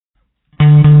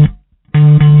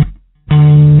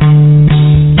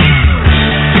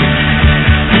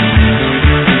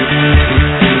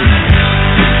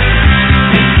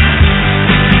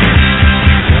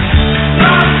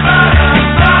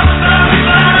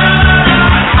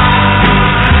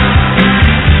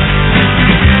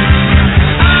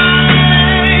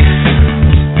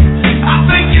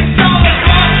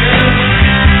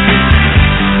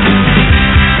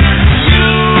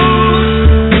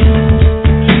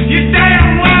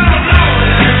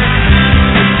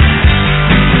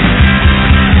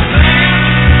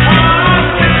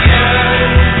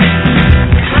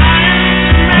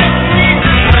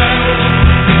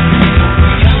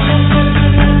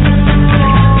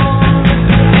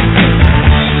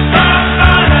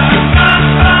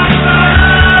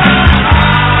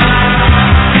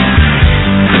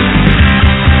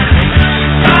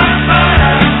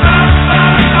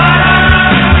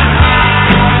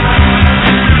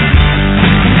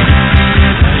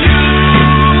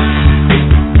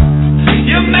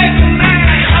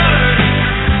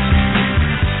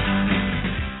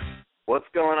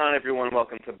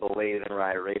welcome to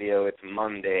BlazinRy Radio. It's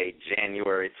Monday,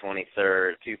 January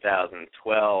 23rd,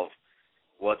 2012.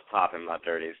 What's poppin', my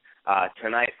dirties?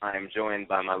 Tonight I'm joined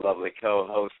by my lovely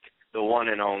co-host, the one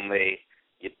and only.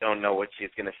 You don't know what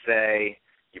she's going to say.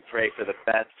 You pray for the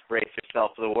best, brace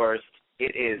yourself for the worst.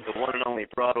 It is the one and only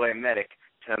Broadway medic,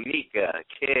 Tamika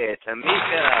Kidd.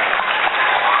 Tamika!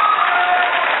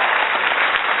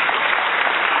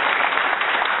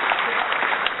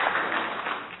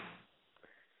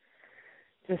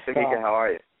 Tamika, how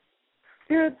are you?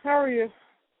 Good. How are you?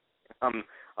 I'm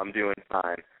doing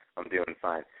fine.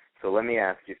 So let me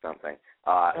ask you something.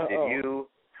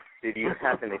 Did you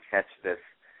happen to catch this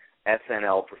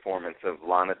SNL performance of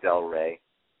Lana Del Rey?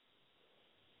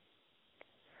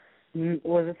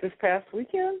 Was it this past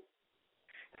weekend?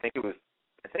 I think it was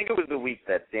the week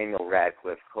that Daniel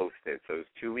Radcliffe hosted. So it was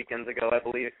 2 weekends ago, I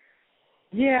believe.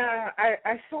 Yeah,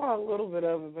 I saw a little bit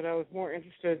of it, but I was more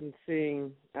interested in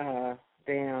seeing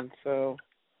Dan, so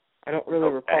I don't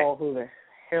really recall who the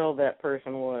hell that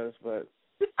person was, but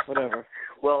whatever.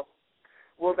 well,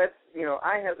 that's,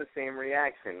 I had the same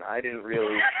reaction. I didn't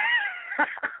really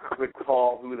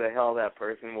recall who the hell that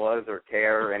person was or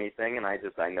care or anything, and I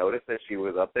noticed that she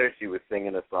was up there. She was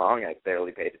singing a song. I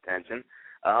barely paid attention.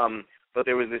 But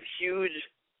there was this huge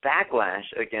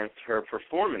backlash against her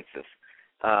performances.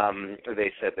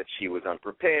 They said that she was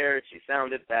unprepared, she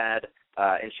sounded bad,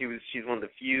 and she's one of the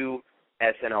few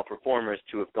SNL performers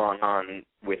to have gone on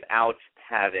without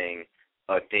having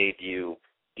a debut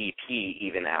EP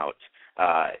even out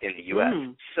in the U.S.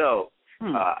 So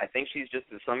I think she's just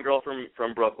some girl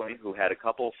from Brooklyn who had a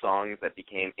couple songs that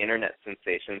became internet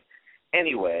sensations.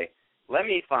 Anyway, let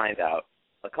me find out,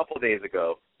 a couple days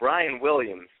ago, Brian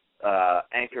Williams,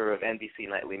 anchor of NBC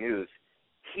Nightly News,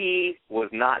 he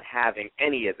was not having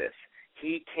any of this.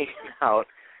 He came out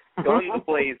guns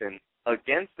blazing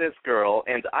against this girl,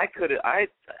 and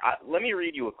let me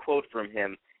read you a quote from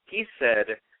him. He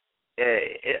said,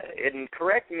 and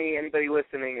correct me, anybody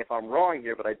listening, if I'm wrong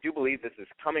here, but I do believe this is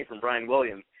coming from Brian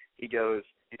Williams. He goes,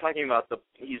 he's talking about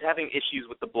he's having issues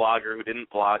with the blogger who didn't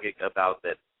blog about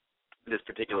this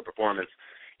particular performance.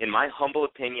 In my humble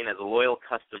opinion, as a loyal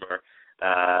customer,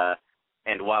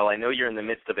 and while I know you're in the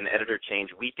midst of an editor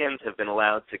change, weekends have been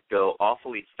allowed to go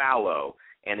awfully fallow,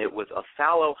 and it was a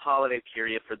fallow holiday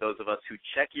period for those of us who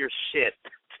check your shit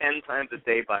 10 times a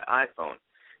day by iPhone.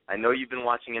 I know you've been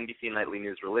watching NBC Nightly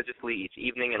News religiously each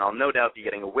evening, and I'll no doubt be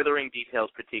getting a withering details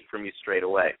critique from you straight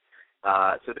away.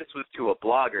 So this was to a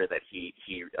blogger that he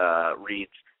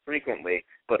reads frequently,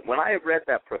 but when I read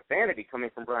that profanity coming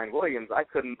from Brian Williams, I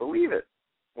couldn't believe it.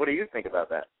 What do you think about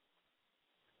that?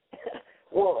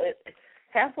 Well, it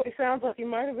halfway sounds like you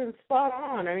might have been spot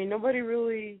on. I mean, nobody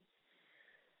really...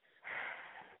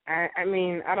 I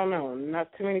mean, I don't know.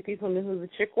 Not too many people knew who the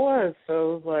chick was, so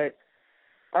it was like,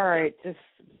 all right, just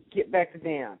get back to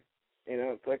Dan.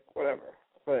 It's like, whatever.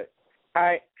 But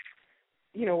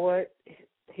you know what?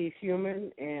 He's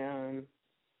human and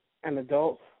an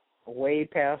adult, way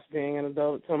past being an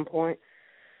adult at some point,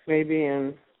 maybe,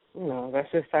 and,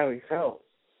 that's just how he felt.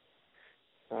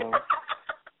 So.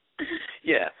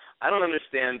 Yeah, I don't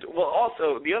understand. Well,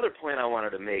 also, the other point I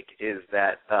wanted to make is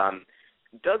that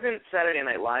doesn't Saturday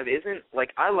Night Live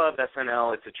I love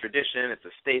SNL, it's a tradition, it's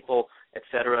a staple,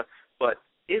 etc., but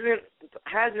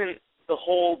hasn't the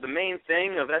main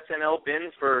thing of SNL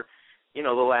been for, the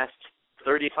last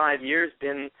 35 years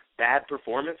been bad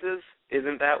performances?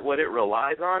 Isn't that what it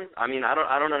relies on? I mean, I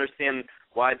don't understand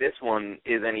why this one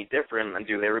is any different. And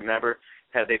do they remember,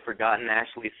 have they forgotten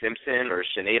Ashley Simpson or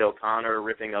Sinead O'Connor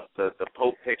ripping up the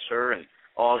Pope picture and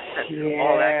all that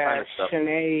kind of stuff?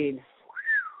 Sinead.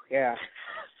 Yeah.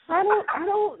 I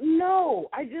don't know.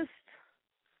 I just,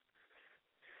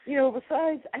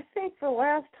 besides, I think the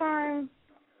last time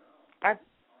I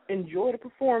enjoyed a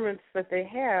performance that they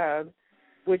had,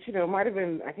 which, might have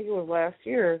been, I think it was last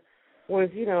year, was,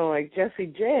 like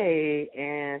Jessie J,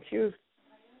 and she was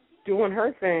doing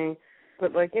her thing,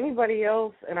 but like anybody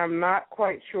else, and I'm not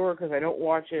quite sure because I don't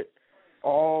watch it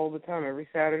all the time every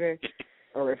Saturday,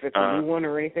 or if it's a new one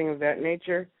or anything of that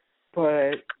nature,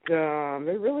 but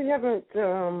they really haven't,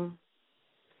 I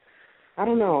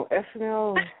don't know,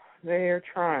 SNL, they're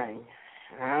trying.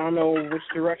 I don't know which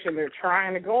direction they're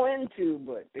trying to go into,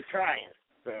 but they're trying.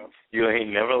 So. You ain't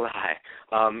never lie.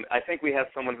 I think we have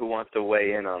someone who wants to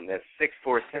weigh in on this.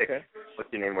 646. Okay.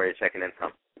 What's your name? Where are you checking in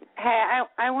from? Hey,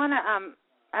 I want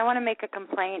to make a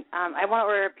complaint. I want to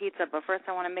order a pizza, but first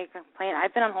I want to make a complaint.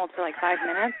 I've been on hold for like 5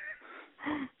 minutes.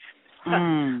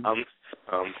 I'm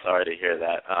sorry to hear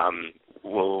that.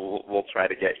 We'll try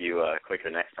to get you quicker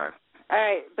next time. All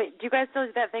right, but do you guys still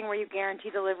do that thing where you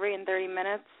guarantee delivery in 30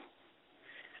 minutes?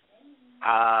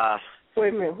 Wait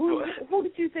a minute. Who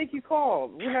did you think you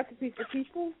called? We're not the pizza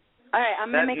people? All right,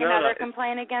 I'm going to make another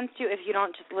complaint against you if you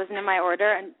don't just listen to my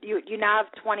order. And you now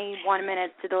have 21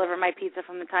 minutes to deliver my pizza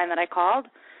from the time that I called.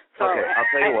 So okay, I'll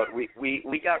tell you what.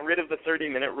 We got rid of the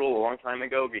 30-minute rule a long time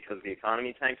ago because the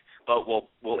economy tanked, but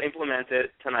we'll implement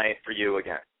it tonight for you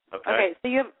again. Okay. So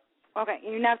you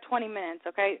now have 20 minutes.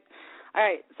 Okay. All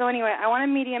right. So anyway, I want a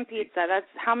medium pizza. That's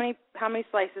how many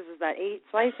slices is that? 8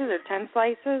 slices or 10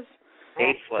 slices?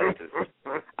 8 slices.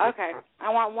 Okay. I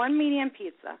want one medium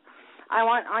pizza. I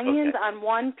want onions on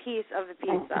one piece of the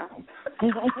pizza.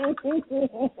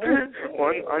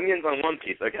 Onions on one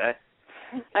piece, okay.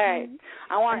 All right.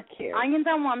 I want onions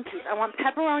on one piece. I want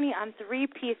pepperoni on 3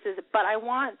 pieces, but I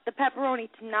want the pepperoni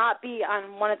to not be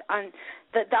on one of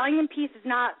the onion piece is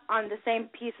not on the same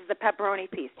piece as the pepperoni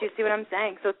piece. Do you see what I'm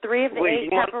saying? So 3 of the 8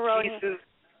 pepperoni.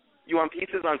 You want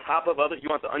pieces on top of other? You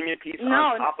want the onion piece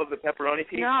on top of the pepperoni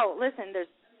piece? No, listen. There's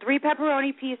 3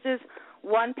 pepperoni pieces,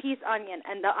 1 piece onion,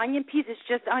 and the onion piece is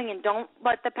just onion. Don't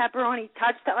let the pepperoni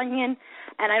touch the onion,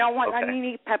 and I don't want onion to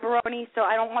eat pepperoni, so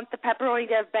I don't want the pepperoni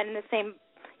to have been in the same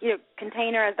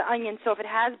container as the onion. So if it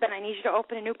has been, I need you to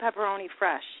open a new pepperoni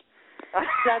fresh. So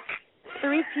that's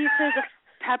 3 pieces of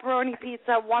pepperoni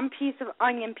pizza, 1 piece of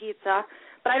onion pizza.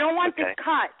 But I don't want this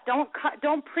cut.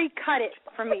 Don't pre-cut it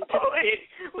for me.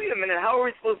 Wait a minute. How are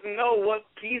we supposed to know what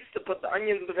piece to put the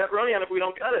onions and the pepperoni on if we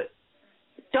don't cut it?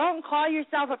 Don't call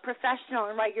yourself a professional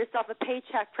and write yourself a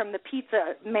paycheck from the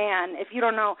pizza man if you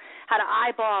don't know how to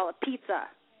eyeball a pizza.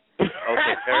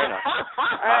 Okay, fair enough.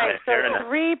 All right, so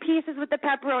 3 pieces with the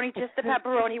pepperoni, just the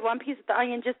pepperoni, 1 piece with the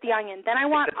onion, just the onion. Then I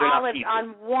want olives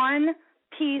on 1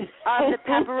 piece of the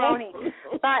pepperoni.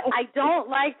 But I don't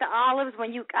like the olives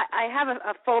when I have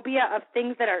a phobia of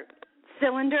things that are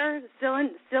cylinderish.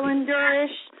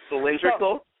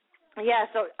 Cylindrical? So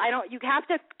you have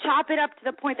to chop it up to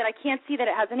the point that I can't see that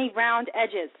it has any round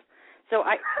edges. So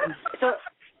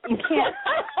you can't.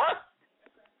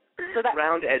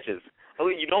 Round edges. Oh,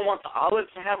 you don't want the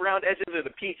olives to have round edges or the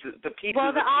pieces?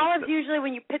 Well, the olives usually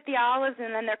when you pit the olives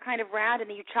and then they're kind of round and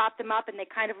then you chop them up and they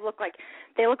kind of look like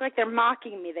they're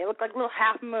mocking me. They look like little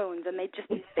half moons and they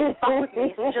fuck with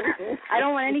me. So I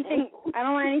don't want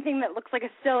anything that looks like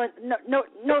a cylinder.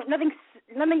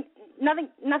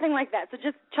 Nothing like that. So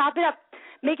just chop it up,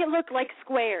 make it look like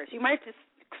squares. You might have to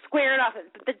square it off,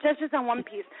 but that's just on 1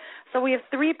 piece. So we have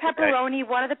 3 pepperoni. Okay.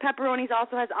 One of the pepperonis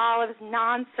also has olives,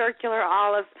 non-circular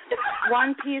olives.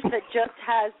 1 piece that just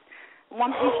has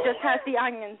the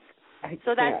onions.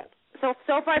 So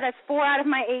far that's 4 out of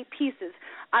my 8 pieces.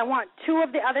 I want 2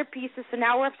 of the other pieces. So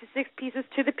now we're up to 6 pieces.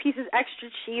 2 of the pieces extra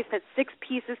cheese. That's 6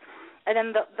 pieces. And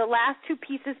then the last 2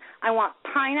 pieces, I want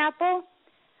pineapple.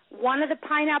 One of the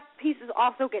pineapple pieces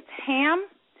also gets ham.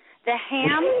 The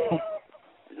ham.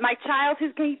 My child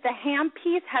who's going to eat the ham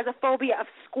piece has a phobia of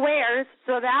squares,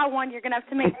 so that one you're going to have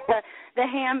to make the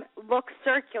ham look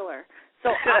circular.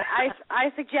 So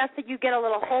I suggest that you get a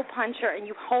little hole puncher and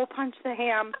you hole punch the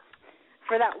ham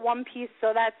for that 1 piece.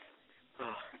 So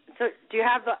do you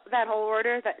have that whole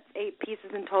order? That's 8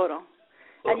 pieces in total.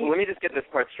 Well, let me just get this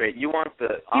part straight. You want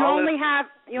the olives?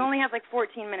 You only have like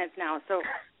 14 minutes now, so.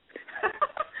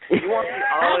 You want the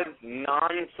olives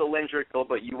non-cylindrical,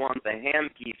 but you want the ham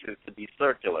pieces to be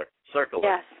circular.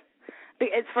 Yes.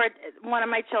 It's for one of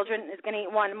my children is going to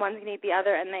eat one, one's going to eat the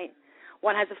other, and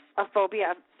one has a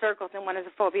phobia of circles and one has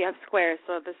a phobia of squares.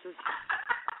 So this is.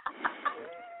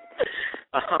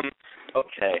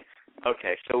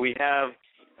 Okay. So we have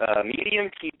medium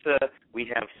pizza.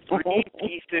 We have 3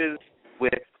 pieces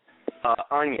with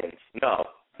onions. No,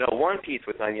 1 piece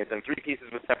with onions and 3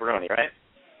 pieces with pepperoni, right?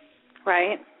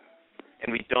 Right.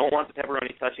 And we don't want the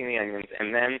pepperoni touching the onions.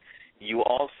 And then you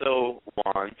also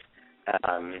want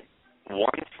 1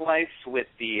 slice with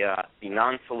the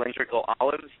non-cylindrical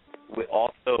olives.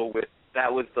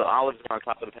 That was the olives on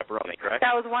top of the pepperoni, correct?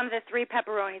 That was one of the 3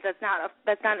 pepperonis. That's not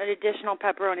an additional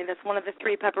pepperoni. That's one of the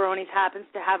 3 pepperonis happens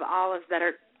to have olives that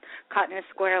are cut in a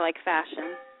square-like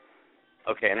fashion.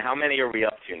 Okay, and how many are we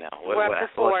up to now? We're up to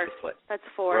 4. That's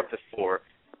 4. We're up to 4.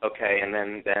 Okay, and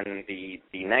then the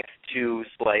next 2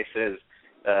 slices.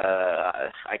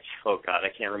 I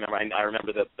can't remember. I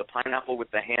remember the pineapple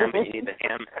with the ham, but you need the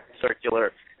ham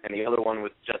circular, and the other one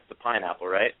with just the pineapple,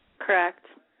 right? Correct.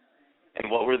 And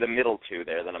what were the middle 2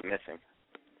 there that I'm missing?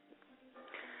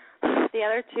 The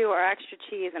other 2 are extra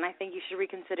cheese, and I think you should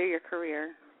reconsider your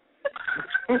career.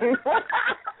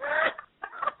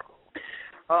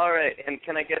 All right, and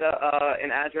can I get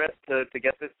an address to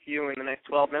get this to you in the next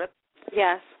 12 minutes?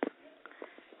 Yes.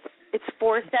 It's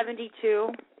 472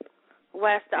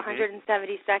 West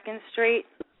 172nd Street.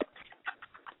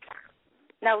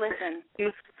 Now listen.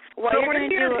 What you're going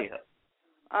to do?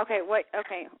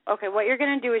 What you're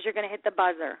going to do is you're going to hit the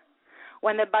buzzer.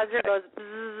 When the buzzer goes,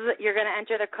 bzz, you're going to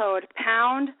enter the code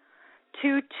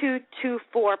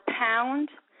 #2224#.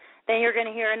 Then you're going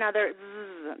to hear another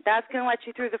zzz. That's going to let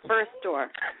you through the first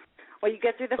door. When you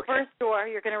get through the first door,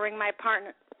 you're going to ring my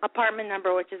apartment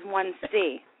number, which is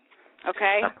 1C.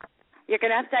 Okay? You're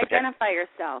going to have to identify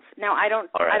yourself. Now, I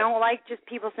don't like just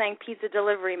people saying pizza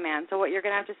delivery man. So what you're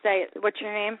going to have to say, what's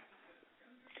your name?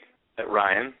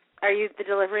 Ryan. Are you the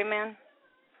delivery man?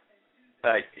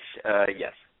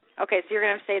 Yes. Okay, so you're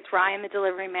going to have to say it's Ryan, the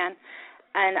delivery man.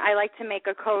 And I like to make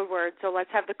a code word, so let's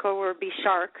have the code word be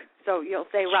shark. So you'll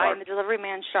say Ryan, the delivery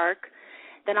man, shark.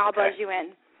 Then I'll buzz you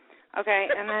in. Okay,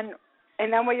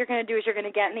 and then what you're going to do is you're going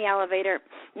to get in the elevator.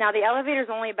 Now, the elevator is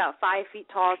only about 5 feet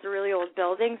tall. It's a really old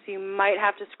building, so you might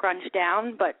have to scrunch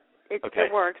down, but it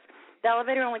works. The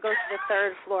elevator only goes to the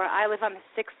 3rd floor. I live on the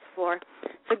 6th floor.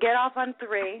 So get off on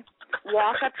 3,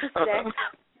 walk up to 6.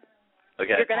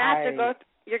 Okay. You're going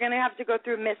to have to go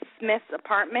through Miss Smith's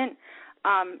apartment.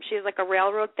 She has like a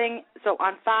railroad thing. So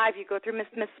on 5, you go through Miss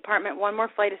Smith's apartment, 1 more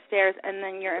flight of stairs, and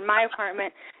then you're in my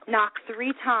apartment. Knock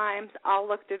 3 times. I'll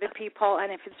look through the peephole,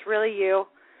 and if it's really you,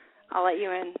 I'll let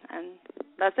you in, and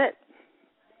that's it.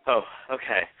 Oh,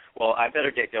 okay. Well, I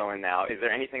better get going now. Is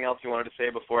there anything else you wanted to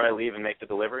say before I leave and make the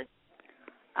delivery?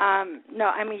 No,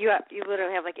 I mean, you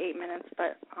literally have like 8 minutes,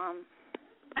 but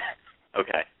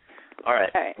Okay. All right.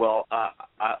 Okay. Well,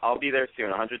 I'll be there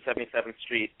soon, 177th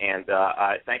Street, and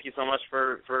thank you so much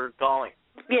for calling.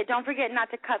 Yeah, don't forget not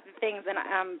to cut the things, and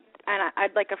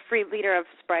I'd like a free liter of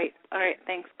Sprite. All right,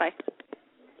 thanks. Bye.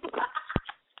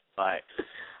 Bye.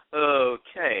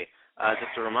 Okay.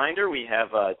 Just a reminder, we have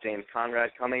James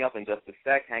Conrad coming up in just a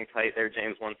sec. Hang tight there,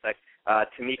 James, 1 sec.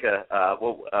 Tamika,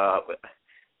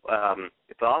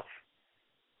 thoughts?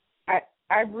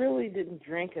 I really didn't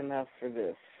drink enough for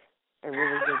this. I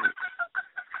really didn't.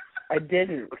 I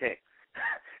didn't. Okay.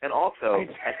 And also,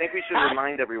 I think we should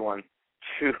remind everyone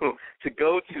to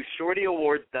go to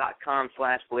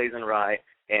shortyawards.com/BlazinRy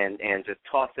and just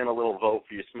toss in a little vote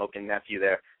for your smoking nephew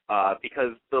there,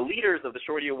 because the leaders of the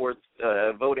Shorty Awards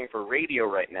voting for radio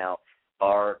right now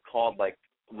are called like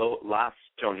Las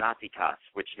Jonaticas,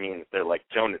 which means they're like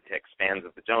Jonatics, fans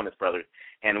of the Jonas Brothers,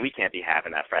 and we can't be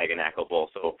having that frag and knuckle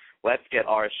bull. So let's get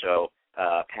our show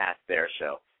past their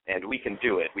show. And we can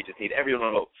do it. We just need everyone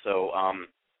to vote. So,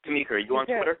 Tamika, are you on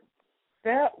Twitter?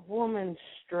 That woman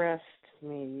stressed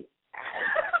me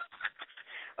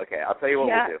out. Okay, I'll tell you what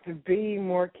we'll do. You have to be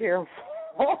more careful.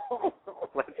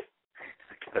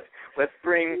 Let's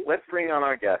bring on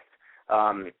our guest.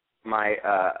 Our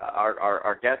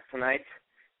guest tonight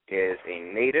is a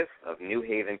native of New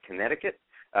Haven, Connecticut,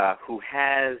 who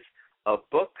has a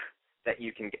book that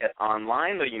you can get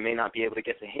online, though you may not be able to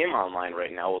get to him online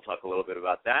right now. We'll talk a little bit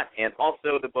about that. And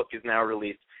also the book is now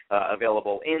released,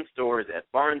 available in stores at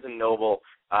Barnes & Noble.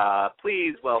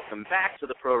 Please welcome back to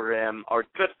the program our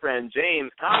good friend,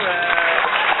 James Conrad.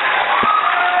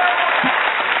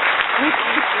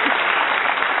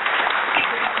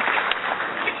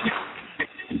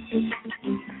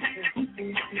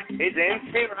 Hey, James.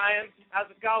 Hey, Ryan. How's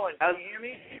it going? Can you hear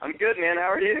me? I'm good, man. How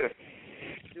are you?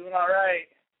 Doing all right.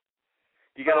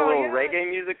 You got a little reggae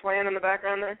music playing in the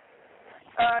background there?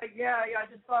 Yeah. I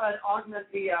just thought I'd augment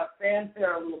the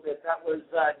fanfare a little bit. That was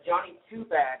Johnny Two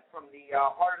Bag from the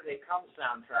Harder They Come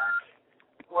soundtrack.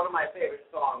 One of my favorite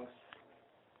songs.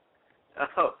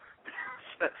 Oh,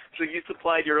 so you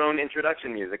supplied your own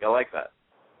introduction music. I like that.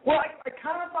 Well, I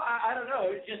kind of, I don't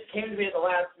know, it just came to me at the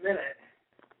last minute.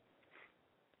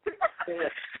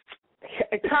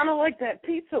 I kind of like that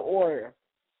pizza order.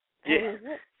 Yeah,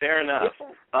 fair enough.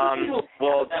 Well,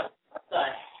 what the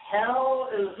hell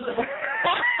is this?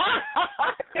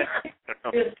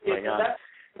 That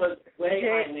was way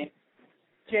behind me.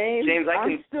 James, I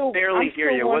can barely hear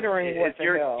you. What the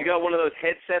hell? You got one of those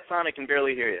headsets on? I can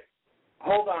barely hear you.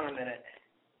 Hold on a minute.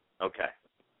 Okay.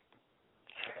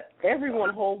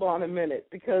 Everyone hold on a minute,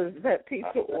 because that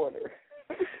pizza order.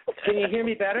 Can you hear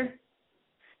me better?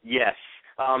 Yes.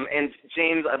 And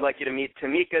James, I'd like you to meet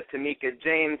Tamika,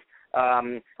 James.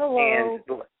 Hello. And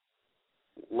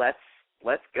let's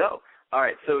go. All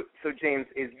right. So James,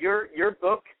 is your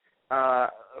book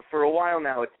for a while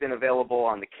now? It's been available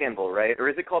on the Kindle, right? Or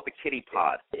is it called the Kitty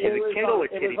Pod? Is it Kindle or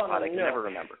Kitty Pod? I can never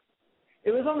remember.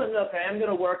 It was on the Nook. I am going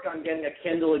to work on getting a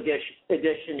Kindle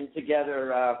edition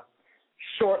together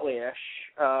shortly-ish.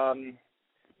 I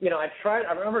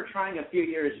remember trying a few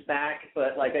years back,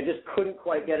 but I just couldn't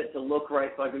quite get it to look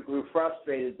right, so I grew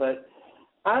frustrated. But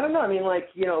I don't know. I mean,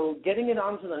 getting it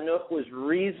onto the Nook was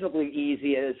reasonably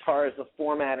easy as far as the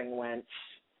formatting went.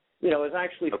 it was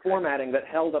actually formatting that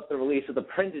held up the release of the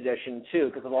print edition, too,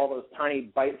 because of all those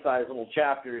tiny bite-sized little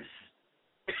chapters.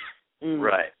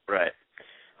 Right.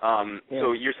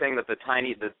 So you're saying that the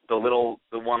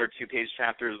 1 or 2 page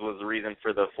chapters was the reason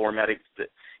for the formatting?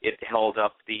 It held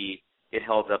up the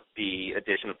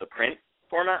edition of the print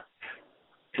format?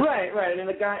 Right. I mean,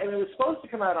 it was supposed to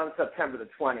come out on September the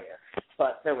 20th,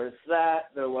 but there was that.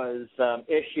 There was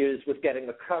issues with getting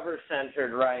the cover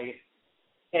centered right,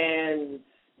 and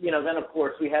then of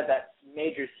course we had that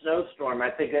major snowstorm. I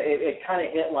think it kind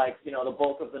of hit the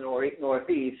bulk of the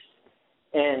Northeast,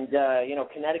 and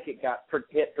Connecticut got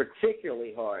hit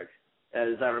particularly hard.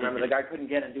 As I remember, the guy couldn't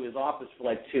get into his office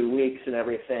for 2 weeks and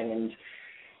everything, and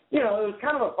it was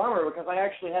kind of a bummer because I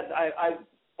actually I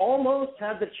almost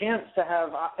had the chance to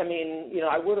have.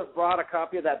 I would have brought a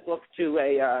copy of that book to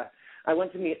I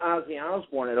went to meet Ozzy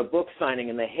Osbourne at a book signing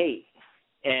in The Hague,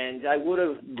 and I would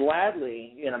have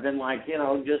gladly, been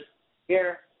just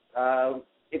here.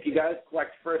 If you guys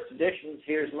collect first editions,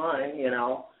 here's mine.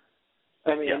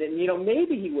 And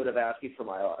maybe he would have asked me for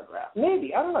my autograph.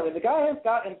 Maybe, I don't know. The guy has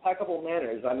got impeccable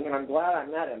manners. I'm glad I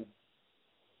met him.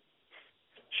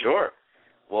 Sure.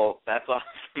 Well, that's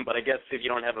awesome. But I guess if you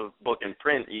don't have a book in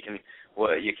print, you can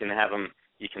have him.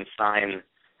 You can sign.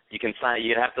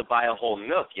 You'd have to buy a whole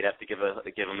nook. You'd have to give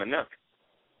him a nook.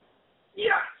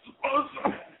 Yeah.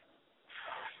 Awesome.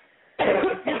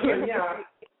 Yeah.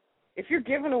 If you're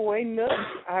giving away nooks,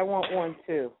 I want one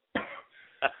too.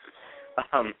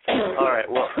 All right.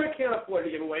 Well, I can't afford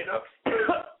to give away nooks.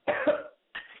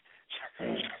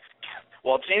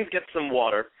 While James gets some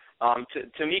water,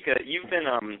 Tamika, you've been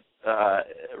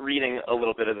reading a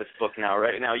little bit of this book now,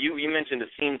 right? Now, you mentioned a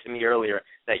scene to me earlier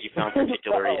that you found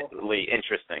particularly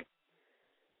interesting.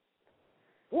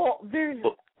 Well, there's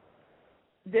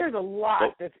a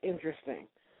lot that's interesting,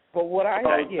 but what I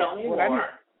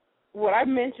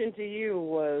mentioned to you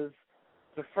was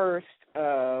the first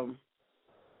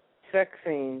sex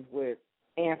scene with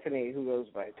Anthony, who goes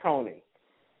by Tony,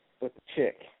 with the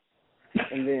chick,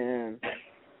 and then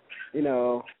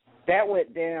that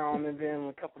went down, and then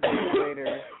a couple days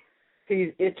later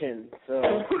he's itching. So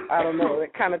I don't know.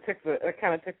 It kind of took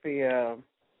the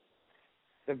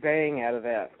bang out of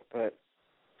that, but.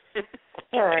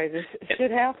 All right, this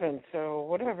shit happened, so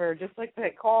whatever. Just like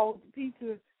that call with the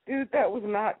pizza, dude, that was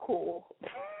not cool.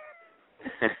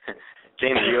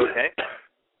 James, are you okay?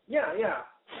 Yeah.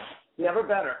 Never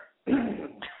better.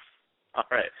 All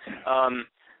right.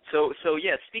 So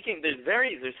yeah. Speaking,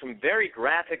 there's some very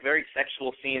graphic, very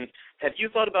sexual scenes. Have you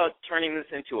thought about turning this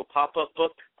into a pop-up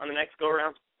book on the next go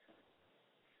around?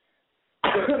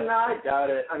 No, I doubt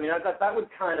it. I mean, that would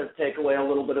kind of take away a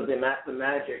little bit of the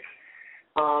magic.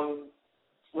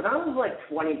 When I was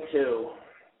 22,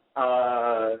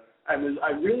 I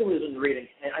really wasn't reading,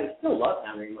 and I still love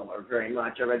Henry Miller very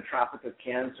much. I read Tropic of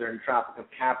Cancer and Tropic of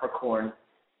Capricorn,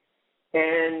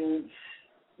 and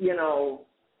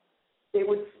it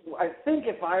would. I think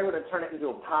if I were to turn it into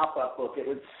a pop-up book, it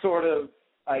would sort of,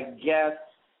 I guess,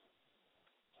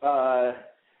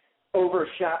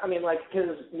 overshadow. I mean,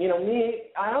 because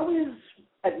me, I always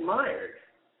admired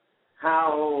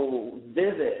how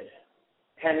vivid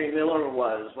Henry Miller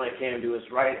was when it came to his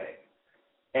writing.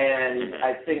 And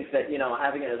I think that,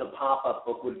 having it as a pop-up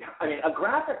book would, a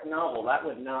graphic novel, that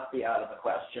would not be out of the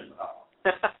question at all.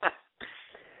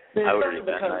 I would read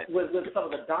that. With some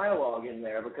of the dialogue in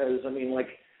there, because,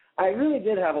 I really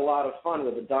did have a lot of fun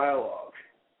with the dialogue.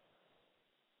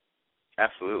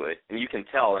 Absolutely. And you can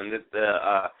tell, and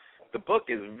the book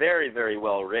is very, very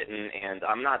well written, and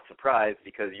I'm not surprised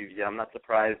I'm not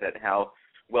surprised at how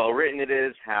well written it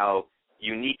is, how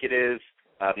unique it is.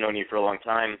 I've known you for a long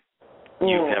time.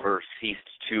 You've never ceased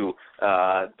to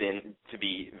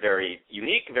be very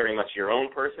unique, very much your own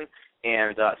person,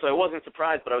 and so I wasn't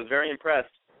surprised, but I was very impressed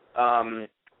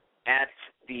at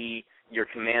your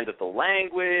command of the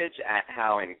language, at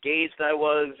how engaged I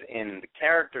was in the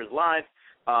characters' lives,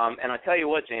 and I tell you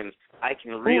what, James, I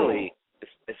can really,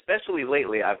 especially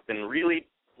lately, I've been really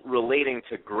relating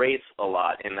to Grace a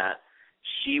lot in that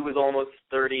she was almost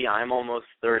 30, I'm almost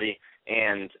 30,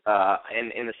 and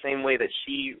in the same way that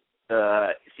she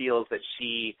feels that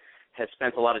she has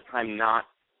spent a lot of time not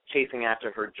chasing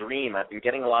after her dream, I've been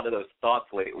getting a lot of those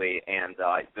thoughts lately, and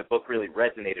the book really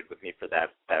resonated with me for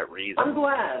that reason. I'm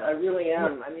glad. I really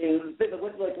am.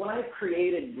 When I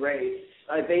created Grace,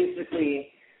 I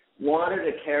basically wanted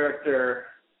a character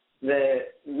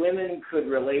that women could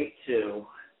relate to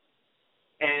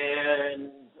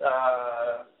and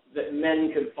that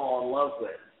men could fall in love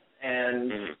with.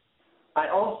 And I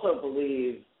also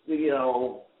believe,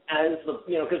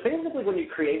 because basically when you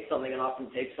create something, it often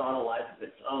takes on a life of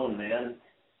its own, man.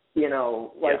 You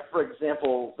know, like, for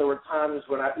example, there were times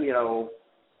when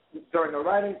during the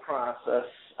writing process,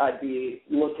 I'd be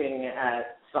looking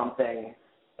at something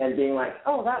and being like,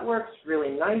 oh, that works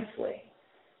really nicely.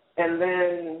 And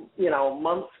then,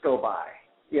 months go by,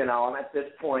 and at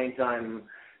this point I'm,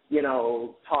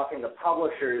 talking to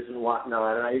publishers and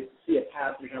whatnot, and I see a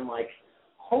passage and I'm like,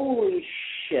 holy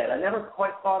shit, I never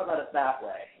quite thought about it that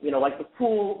way. Like the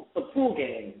pool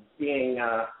game being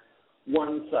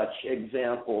one such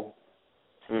example.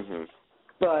 Mm-hmm.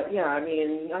 But, yeah, I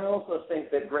mean, I also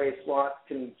think that Grace Watts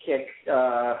can kick, who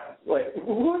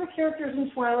are the characters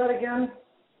in Twilight again?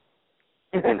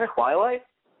 In Twilight?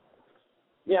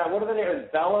 Yeah, what are the names?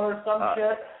 Bella or some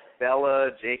shit? Bella,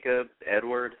 Jacob,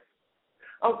 Edward.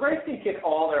 Oh, Grace can kick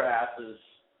all their asses.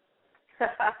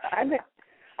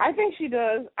 I think she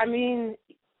does. I mean,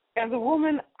 as a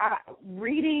woman,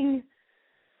 reading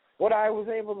what I was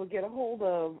able to get a hold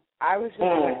of, I was just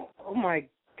like, oh, my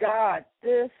God,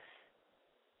 this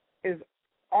is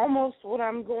almost what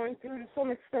I'm going through to some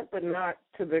extent, but not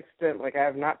to the extent, like I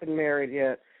have not been married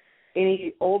yet.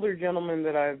 Any older gentlemen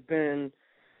that I've been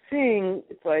seeing,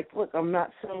 it's like, look, I'm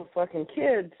not some fucking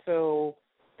kid, so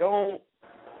don't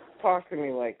talk to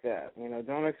me like that.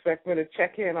 Don't expect me to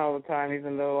check in all the time,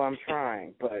 even though I'm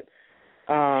trying. But,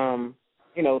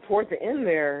 towards the end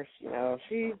there,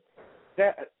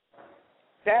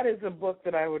 that is a book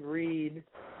that I would read,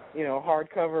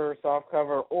 hardcover,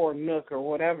 softcover, or Nook or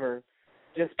whatever,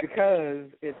 just because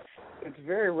it's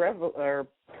very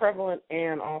prevalent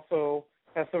and also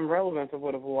has some relevance of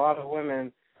what a lot of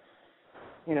women,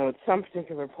 at some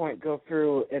particular point go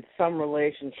through at some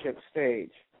relationship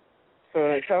stage. So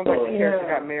it sounds like the character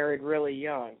got married really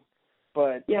young.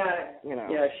 But yeah,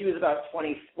 she was about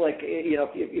 20. Like,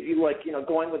 if you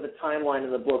going with the timeline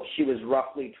in the book, she was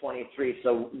roughly 23.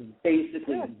 So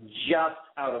basically, just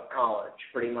out of college,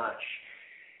 pretty much.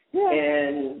 Yeah.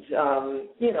 And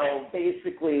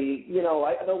basically,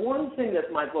 the one thing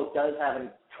that my book does have in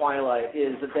Twilight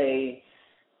is that they,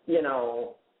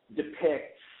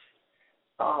 depict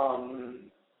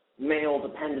male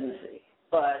dependency,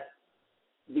 but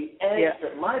the edge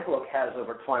that my book has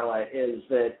over Twilight is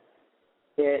that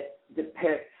it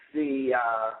depicts the,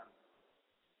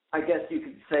 I guess you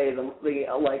could say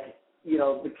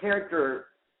the character,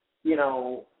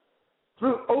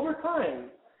 through over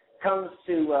time comes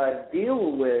to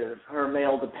deal with her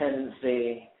male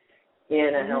dependency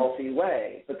in a healthy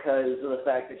way because of the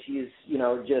fact that she's,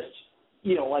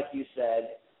 like you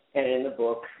said, and in the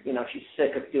book, she's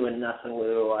sick of doing nothing with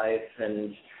her life,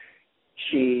 and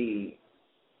she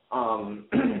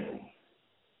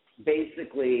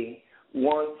basically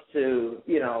wants to,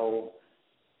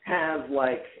 have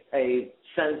like a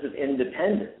sense of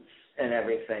independence and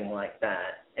everything like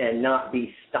that, and not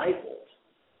be stifled,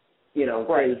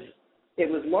 because it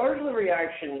was largely a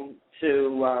reaction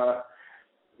to,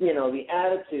 the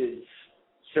attitudes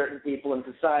certain people in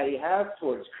society have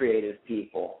towards creative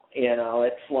people.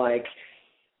 It's like,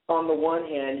 on the one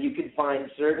hand, you could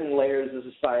find certain layers of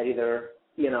society that are,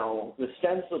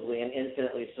 ostensibly and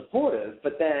infinitely supportive,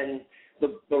 but then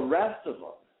the rest of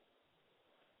them,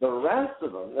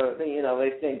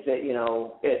 they think that,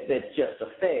 it's just a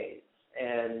phase.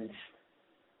 And,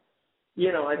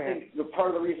 I think the part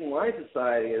of the reason why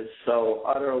society is so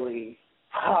utterly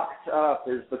fucked up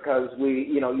is because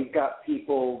you've got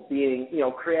people being,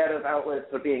 creative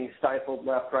outlets are being stifled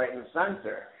left, right, and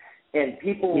center. And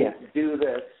people do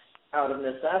this out of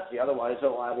necessity, otherwise they're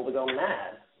liable to go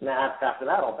mad. And after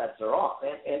that, all bets are off,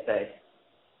 ain't they?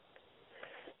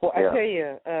 Well, I tell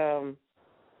you,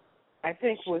 I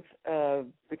think with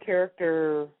the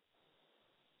character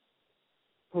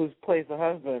who plays the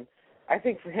husband, I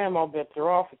think for him all bets are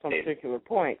off at some particular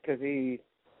point because he,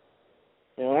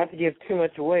 not to give too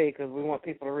much away because we want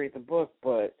people to read the book,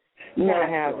 but he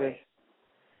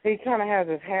kind of has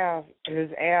his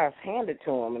ass handed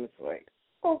to him, and it's like,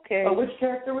 okay. Oh, which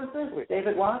character was this?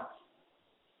 David Watts?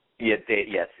 Yes,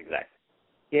 exactly.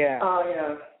 Yeah. Oh,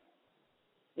 yeah.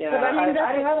 Yeah, but I mean,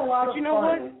 I had a lot of fun. You know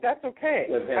what? That's okay.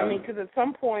 With him. I mean, because at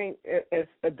some point, as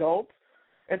adults,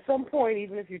 at some point,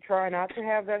 even if you try not to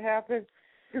have that happen,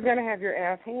 you're going to have your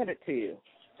ass handed to you.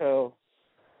 So,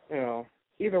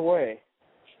 either way.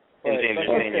 And James,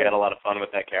 you're saying you had a lot of fun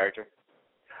with that character?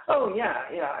 Oh, yeah.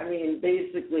 I mean,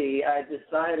 basically, I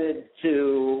decided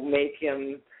to make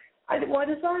him, I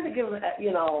decided to give him,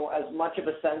 as much of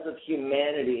a sense of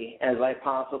humanity as I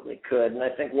possibly could. And I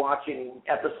think watching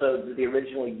episodes of the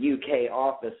original UK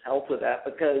Office helped with that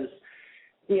because,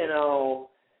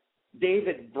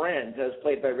 David Brent, as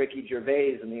played by Ricky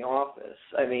Gervais in The Office,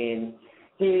 I mean,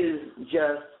 he's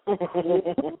just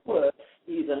clueless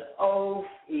He's an oaf.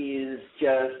 He's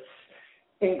just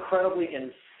incredibly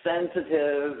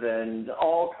insensitive and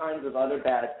all kinds of other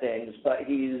bad things, but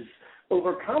he's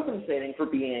overcompensating for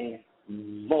being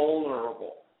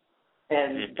vulnerable.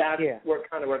 And that's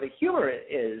where the humor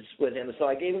is with him. So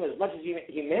I gave him as much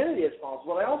humanity as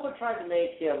possible. I also tried to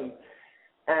make him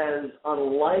as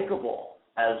unlikable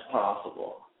as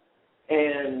possible,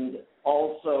 and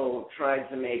also tried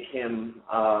to make him,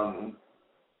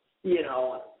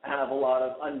 have a lot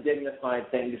of undignified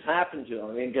things happen to him.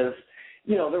 I mean, because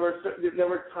there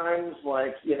were times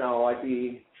like I'd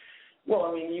be. Well,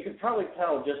 I mean, you could probably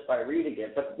tell just by reading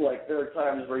it, but, like, there are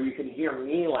times where you can hear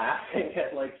me laughing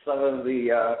at, like, some of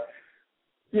the,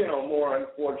 more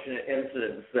unfortunate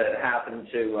incidents that happened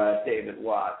to David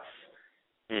Watts.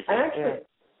 Mm-hmm. I actually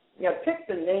picked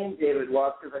the name David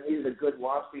Watts because I needed a good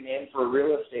waspy name for a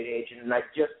real estate agent, and I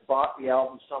just bought the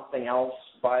album Something Else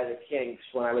by the Kinks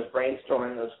when I was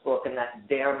brainstorming this book, and that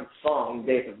damn song,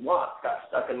 David Watts, got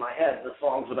stuck in my head. The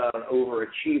song's about an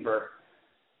overachiever.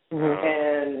 Mm-hmm.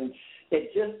 And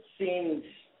it just seemed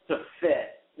to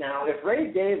fit. Now, if Ray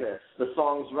Davis, the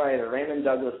song's writer, Raymond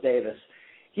Douglas Davis,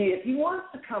 if he wants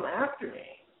to come after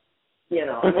me,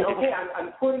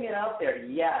 I'm putting it out there,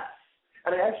 yes.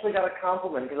 And I actually got a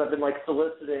compliment because I've been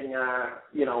soliciting,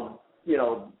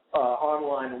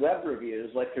 online web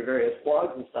reviews, through various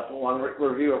blogs and stuff. And one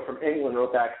reviewer from England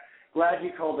wrote back, "Glad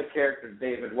you called the character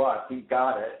David Watts. He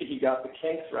got it. He got the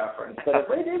Kinks reference. But if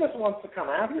Ray Davis wants to come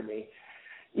after me,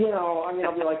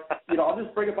 I'll be like, I'll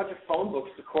just bring a bunch of phone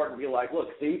books to court and be like,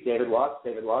 look, see, David Watts,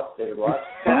 David Watts, David Watts.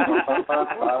 I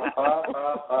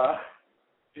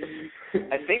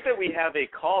think that we have a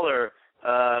caller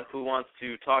who wants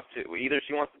to talk to, either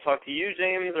she wants to talk to you,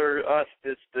 James, or us.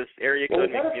 This area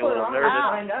code makes me a little nervous.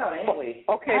 Find out, ain't we?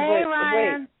 Okay, hey,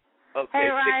 Ryan. Wait. Okay,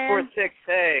 hey, 646,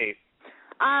 hey.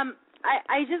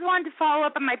 I just wanted to follow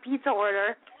up on my pizza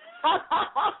order.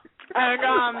 And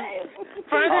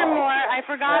furthermore, I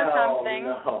forgot something.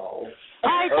 No.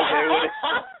 Okay,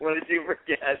 what did you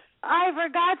forget? I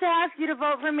forgot to ask you to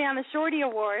vote for me on the Shorty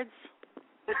Awards.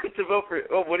 To vote for?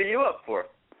 Oh, what are you up for?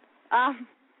 I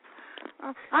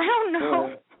don't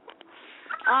know.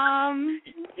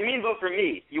 You mean vote for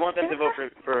me? You want them to vote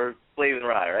for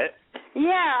BlazinRy, right?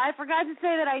 Yeah, I forgot to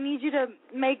say that I need you to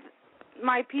make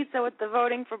my pizza with the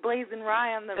voting for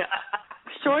BlazinRy on the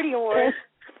Shorty Awards.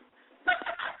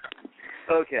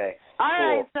 Okay. All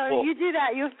right, so cool. You do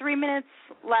that. You have 3 minutes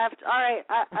left. All right,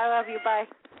 I love you. Bye.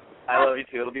 I love you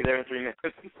too. It'll be there in 3 minutes.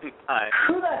 Bye.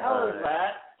 Who the hell is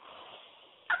that?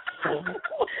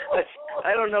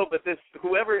 I don't know, but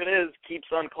whoever it is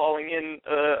keeps on calling in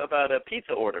about a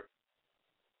pizza order.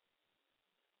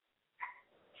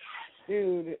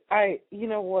 Dude, you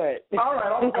know what? All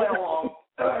right, I'll play along.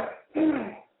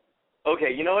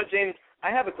 Okay, you know what, James? I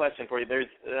have a question for you.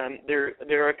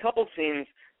 There are a couple scenes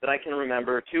that I can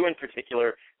remember, two in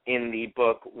particular, in the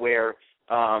book where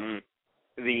the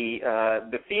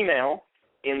female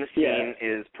in the scene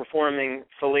is performing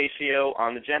fellatio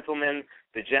on the gentleman.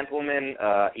 The gentleman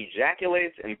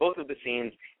ejaculates in both of the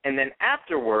scenes, and then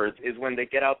afterwards is when they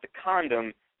get out the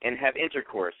condom and have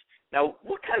intercourse. Now,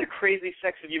 what kind of crazy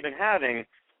sex have you been having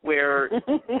where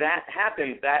that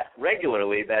happens that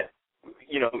regularly, that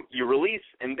you release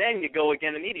and then you go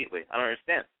again immediately? I don't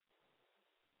understand.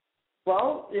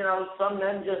 Well, some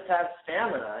men just have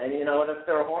stamina, and and if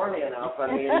they're horny enough, I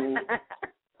mean,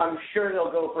 I'm sure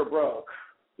they'll go for broke.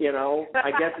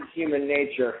 I guess it's human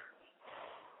nature.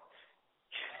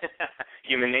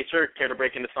 Human nature. Care to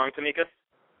break into song, Tamika?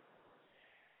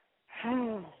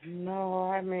 Oh, no,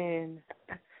 I mean,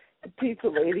 the pizza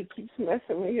lady keeps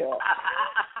messing me up.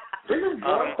 This is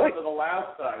more fun than the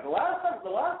last time. The last time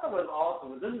was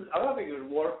awesome. I don't think it was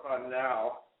more fun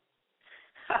now.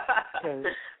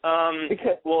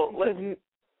 Because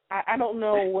I don't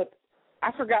know what,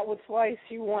 I forgot what slice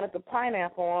you wanted the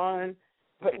pineapple on,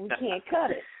 but we can't cut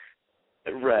it.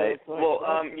 Right. Well,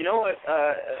 you know what,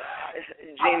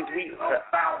 James,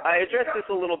 I addressed this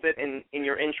a little bit in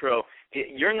your intro.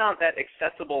 You're not that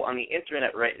accessible on the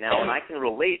Internet right now, and I can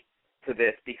relate to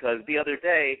this because the other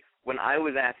day when I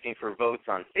was asking for votes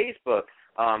on Facebook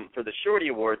for the Shorty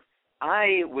Awards,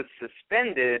 I was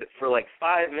suspended for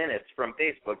 5 minutes from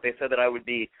Facebook. They said that I would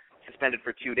be suspended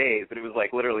for 2 days, but it was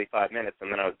literally 5 minutes,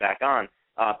 and then I was back on.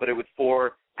 But it was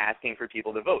for asking for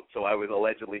people to vote, so I was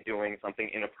allegedly doing something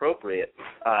inappropriate.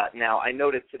 Now, I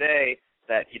noticed today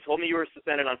that you told me you were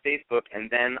suspended on Facebook, and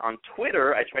then on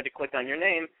Twitter, I tried to click on your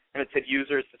name, and it said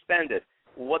user suspended.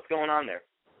 What's going on there?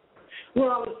 Well,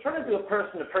 I was trying to do a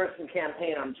person-to-person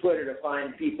campaign on Twitter to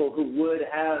find people who would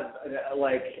have,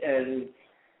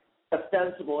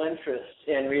 ostensible interest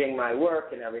in reading my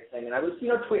work and everything, and I was,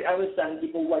 I was sending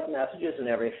people like messages and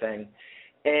everything,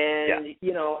 and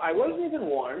I wasn't even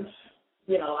warned.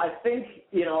 I think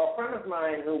a friend of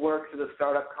mine who works at a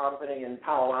startup company in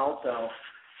Palo Alto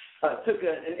took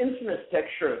an infamous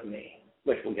picture of me,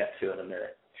 which we'll get to in a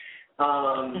minute.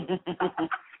 And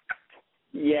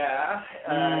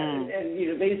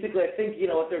basically, I think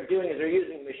what they're doing is they're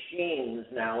using machines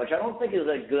now, which I don't think is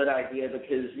a good idea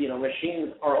because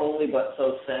machines are only but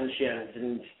so sentient,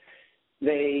 and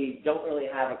they don't really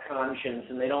have a conscience,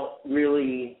 and they don't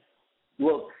really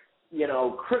look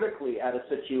critically at a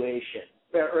situation,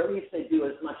 or at least they do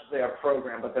as much as they are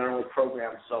programmed, but they're only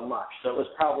programmed so much. So it was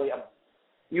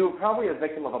you were probably a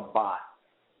victim of a bot.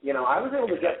 I was able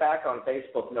to get back on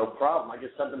Facebook, no problem. I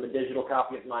just sent them a digital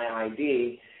copy of my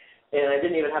ID, and I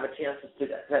didn't even have a chance to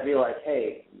be like,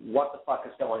 hey, what the fuck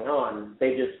is going on?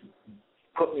 They just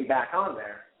put me back on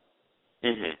there.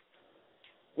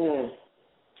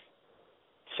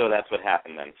 So that's what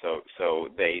happened then. So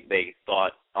they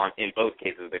thought, in both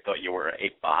cases, they thought you were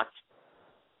a bot?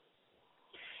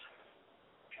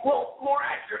 Well, more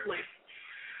accurately,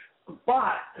 a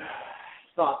bot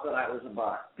thought that I was a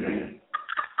bot.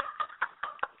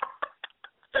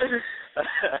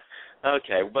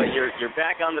 Okay, but you're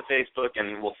back on the Facebook,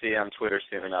 and we'll see you on Twitter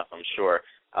soon enough, I'm sure.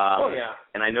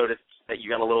 And I noticed that you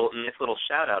got a nice little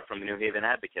shout out from the New Haven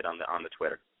Advocate on the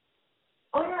Twitter.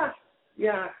 Oh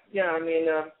yeah. I mean,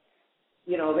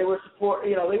 they were support.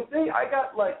 I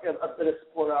got like a bit of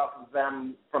support off of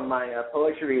them from my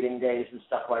poetry reading days and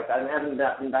stuff like that. I haven't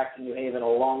been back to New Haven in a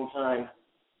long time.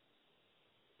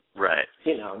 Right.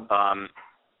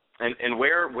 And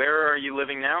where are you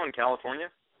living now in California?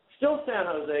 Still San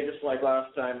Jose, just like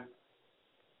last time.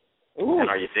 Ooh. And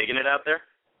are you digging it out there?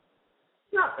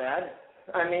 Not bad.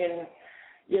 I mean,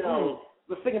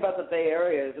 the thing about the Bay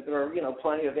Area is that there are,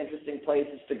 plenty of interesting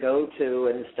places to go to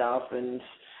and stuff. And,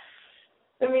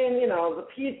 I mean,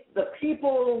 the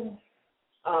people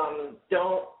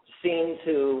don't seem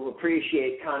to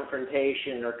appreciate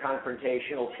confrontation or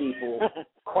confrontational people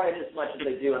quite as much as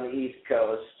they do on the East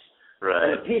Coast. Right.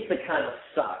 And the pizza kind of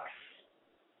sucks.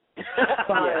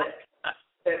 But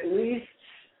at least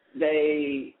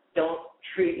they don't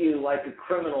treat you like a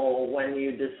criminal when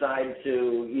you decide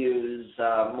to use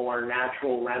more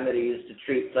natural remedies to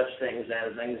treat such things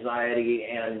as anxiety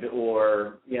and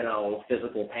or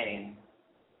physical pain.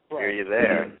 I hear you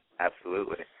there.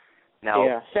 Absolutely.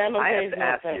 Now, San I Jose have is to not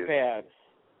ask that you. bad.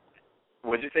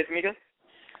 What did you say, Tamika?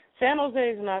 San Jose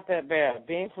is not that bad.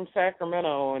 Being from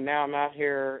Sacramento and now I'm out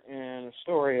here in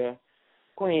Astoria,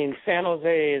 Queens, San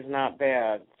Jose is not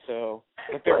bad. So,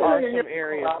 but there are some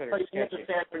areas that are sketchy. You get to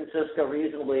San Francisco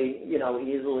reasonably,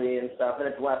 easily and stuff, and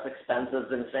it's less expensive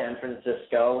than San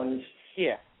Francisco. And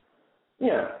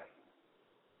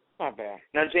not bad.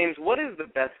 Now, James, what is the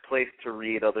best place to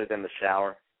read other than the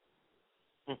shower?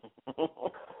 I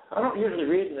don't usually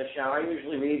read in the shower. I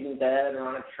usually read in bed or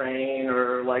on a train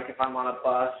or like if I'm on a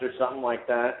bus or something like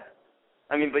that.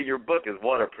 I mean, but your book is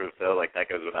waterproof, though. Like that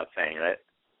goes without saying, right?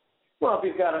 Well, if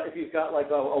you've got like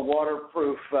a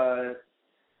waterproof,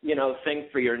 thing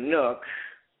for your Nook.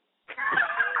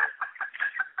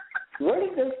 Where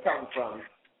did this come from?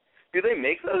 Do they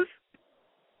make those?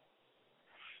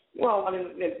 Well, I mean,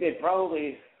 it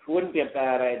probably wouldn't be a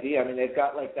bad idea. I mean, they've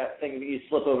got like that thing that you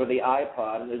slip over the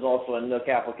iPod, and there's also a Nook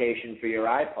application for your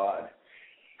iPod.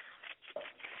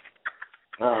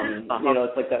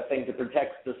 It's like that thing that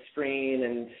protects the screen,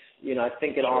 and I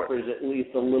think it offers at least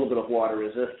a little bit of water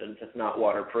resistance, if not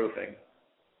waterproofing.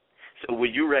 So,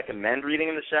 would you recommend reading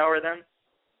in the shower then?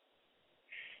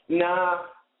 Nah,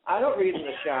 I don't read in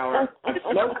the shower. I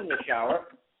smoke in the shower.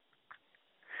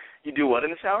 You do what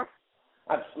in the shower?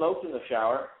 I've smoked in the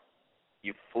shower.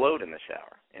 You float in the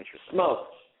shower. Interesting.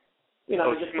 Smoked.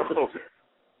 Smoke.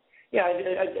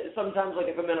 I sometimes, like,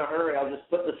 if I'm in a hurry, I'll just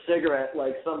put the cigarette,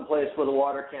 like, someplace where the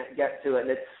water can't get to it,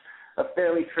 and it's a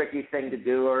fairly tricky thing to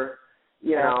do, or,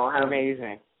 That's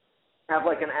amazing. Have,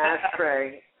 like, an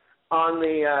ashtray on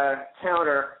the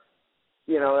counter,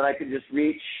 that I could just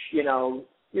reach,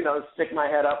 stick my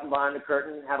head up behind the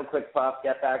curtain, have a quick puff,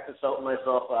 get back to soaping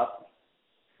myself up.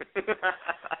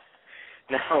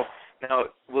 Now,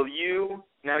 will you?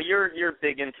 Now you're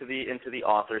big into the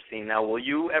author scene. Now, will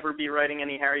you ever be writing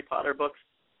any Harry Potter books?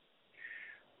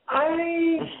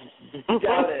 I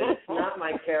doubt it. It's not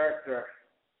my character.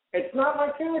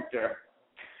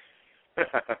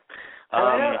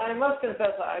 I must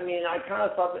confess. I mean, I kind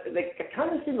of thought that they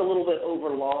kind of seemed a little bit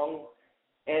overlong,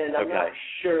 and I'm not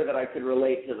sure that I could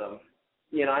relate to them.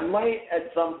 I might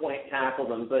at some point tackle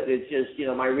them, but it's just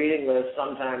my reading list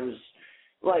sometimes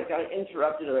like I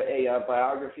interrupted a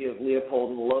biography of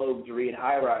Leopold and Loeb to read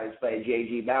High Rise by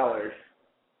J.G. Ballard.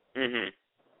 That's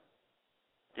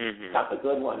a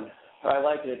good one. I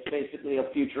like it. It's basically a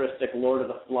futuristic Lord of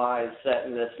the Flies set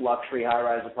in this luxury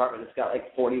high-rise apartment. It's got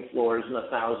like 40 floors and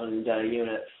 1,000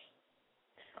 units.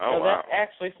 Oh, wow. That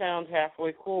actually sounds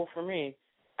halfway cool for me.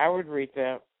 I would read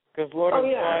that, because Lord of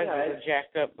the Flies is a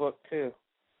jacked-up book, too.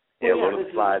 Yeah, Lord of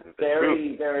the Flies is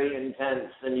very, very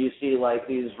intense, and you see like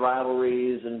these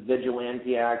rivalries and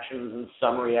vigilante actions and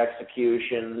summary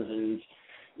executions, and,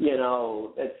 you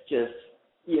know, it's just,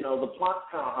 you know, the plot's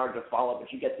kind of hard to follow,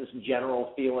 but you get this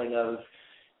general feeling of,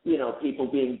 you know, people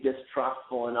being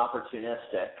distrustful and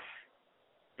opportunistic.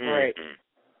 Right.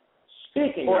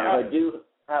 Speaking of, I do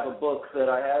have a book that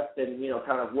I have been, you know,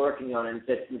 kind of working on, and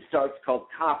it starts called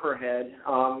Copperhead.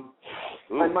 I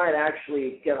might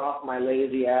actually get off my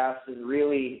lazy ass and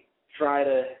really try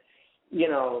to, you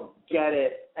know, get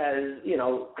it as, you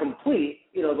know, complete,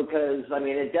 you know, because, I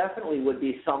mean, it definitely would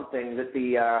be something that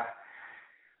the,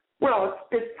 well,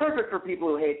 it's perfect for people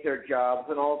who hate their jobs,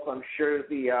 and also I'm sure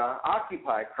the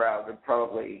Occupy crowd would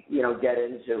probably, you know, get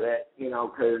into it, you know,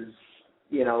 because,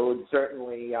 you know, it would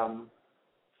certainly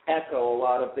echo a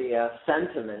lot of the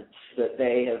sentiments that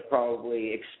they have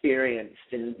probably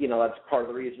experienced, and, you know, that's part of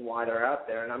the reason why they're out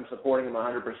there, and I'm supporting them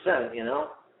 100%, you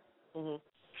know?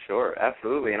 Sure,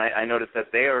 absolutely, and I noticed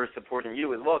that they are supporting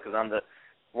you as well, because on the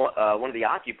one of the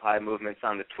Occupy movements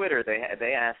on the Twitter,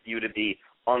 they asked you to be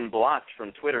unblocked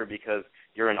from Twitter because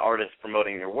you're an artist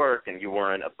promoting your work and you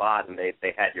weren't a bot, and they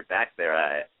had your back there.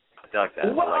 I dug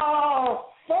that. Whoa!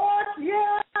 Fuck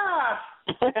yeah!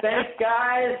 Thanks,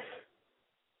 guys.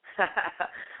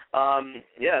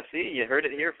 Yeah, see, you heard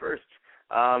it here first.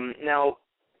 Now,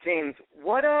 James,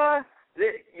 what so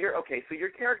your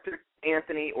character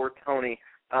Anthony or Tony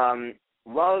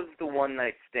loves the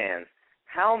one-night stands.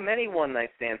 How many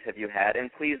one-night stands have you had?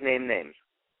 And please name names.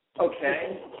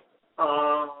 Okay.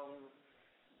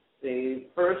 The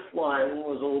first one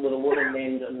was with a woman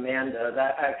named Amanda.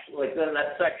 That actually, like, then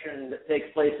that section that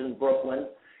takes place in Brooklyn.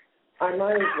 I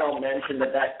might as well mention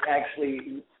that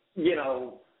actually, you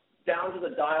know, down to the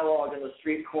dialogue in the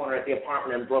street corner at the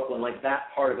apartment in Brooklyn, like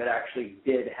that part of it actually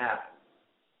did happen.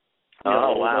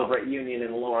 Oh, wow. Over at Union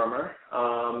and Lorimer.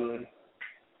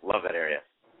 Love that area.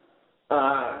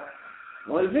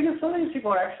 Well, the thing is, some of these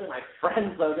people are actually my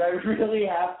friends, though. Do I really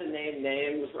have to name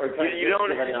names or try to give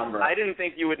a number? I didn't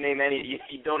think you would name any.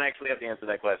 You don't actually have to answer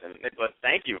that question. But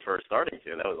thank you for starting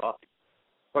to. That was awesome.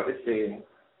 Let me see.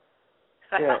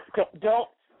 Yeah,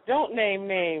 don't name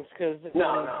names, because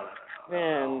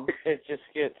then it just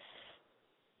gets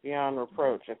beyond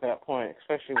reproach at that point,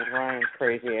 especially with Ryan's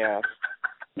crazy ass.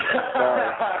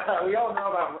 We all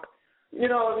know about. You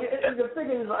know, the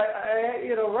thing is,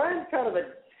 you know, Ryan's kind of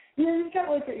he's got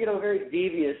like a, you know, very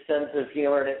devious sense of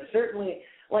humor, and it certainly,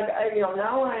 like, you know,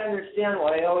 now I understand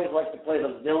why I always like to play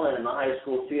the villain in the high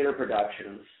school theater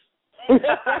productions.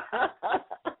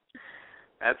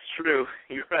 That's true.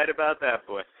 You're right about that,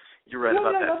 boy. You're right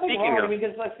about that. Speaking of,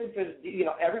 because I think that, you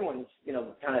know, everyone's, you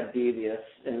know, kind of devious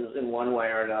in one way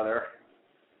or another.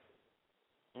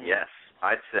 Yes,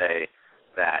 I'd say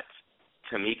that,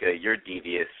 Tamika, you're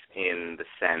devious in the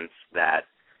sense that.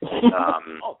 Wait a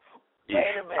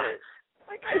minute.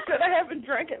 Like I said, I haven't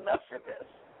drank enough for this.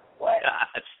 What?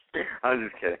 I was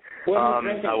just kidding. I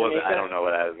don't know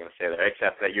what I was going to say there,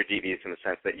 except that you're devious in the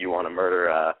sense that you want to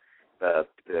murder the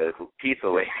pizza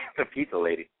lady. The pizza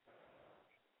lady.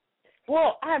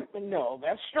 Well, no,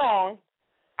 that's strong.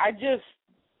 I just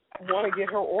want to get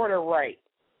her order right.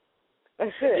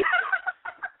 That's it.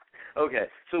 Okay,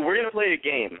 so we're going to play a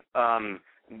game.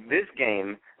 This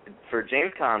game, for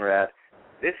James Conrad,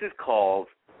 this is called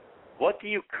What Do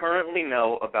You Currently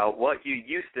Know About What You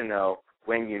Used to Know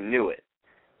When You Knew It?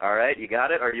 All right, you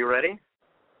got it? Are you ready?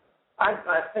 I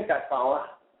think I follow.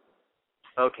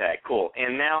 Okay, cool.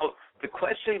 And now the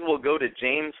questions will go to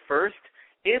James first.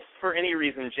 If, for any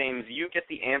reason, James, you get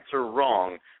the answer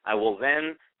wrong, I will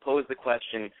then pose the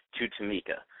question to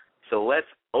Tamika. So let's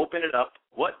open it up.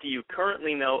 What do you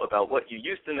currently know about what you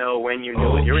used to know when you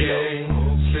knew it? Here we go.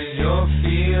 So you're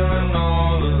feeling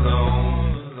all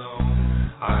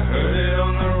alone. I heard it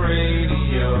on the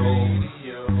radio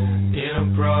in a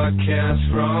broadcast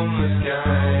from the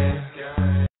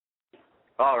sky.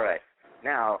 All right.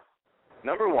 Now,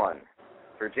 number one,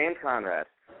 for James Conrad.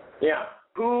 Yeah.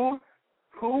 Who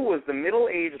was the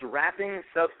middle-aged rapping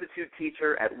substitute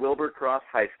teacher at Wilbur Cross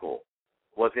High School?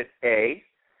 Was it A,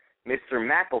 Mr.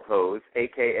 McElhose,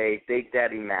 a.k.a. Big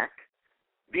Daddy Mac,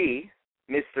 B,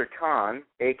 Mr. Khan,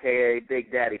 a.k.a.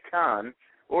 Big Daddy Khan,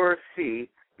 or C,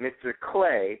 Mr.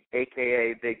 Clay,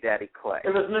 a.k.a. Big Daddy Clay?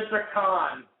 It was Mr.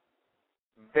 Khan.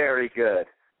 Very good.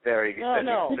 Very good.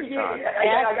 No. Mr. Khan.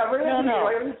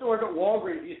 I used to work at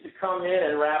Walgreens. He used to come in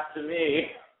and rap to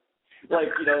me. Like,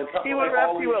 you know, he would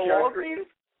rap to you at Walgreens?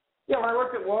 Yeah, when I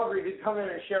worked at Walgreens, he'd come in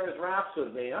and share his raps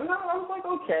with me. I was like,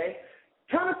 okay.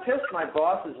 Kind of pissed my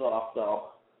bosses off, though.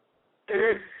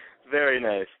 Very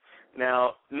nice.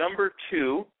 Now, number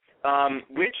 2,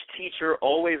 which teacher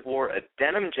always wore a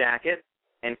denim jacket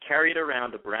and carried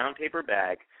around a brown paper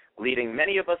bag, leading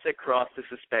many of us at Cross to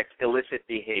suspect illicit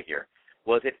behavior?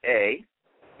 Was it A,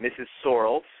 Mrs.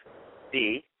 Sorrells,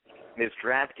 B, Ms.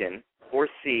 Drapkin, or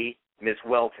C, Ms.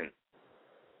 Welton?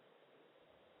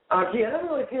 Gee, I never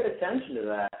really paid attention to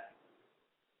that.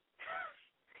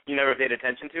 You never paid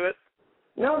attention to it?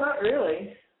 No, not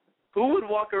really. Who would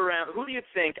walk around, who do you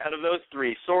think, out of those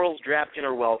 3, Sorrells, Drapkin,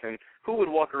 or Welton, who would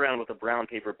walk around with a brown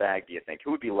paper bag, do you think?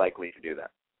 Who would be likely to do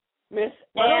that? Miss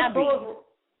Abby.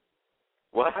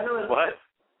 What? What?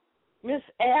 Miss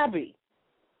Abby.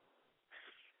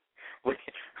 Wait,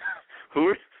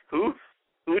 who,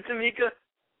 Tamika?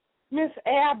 Miss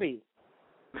Abby.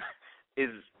 Is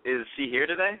she here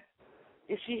today?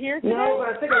 Is she here today? No, but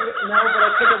I think I'm going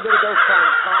to go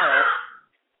find Kyle.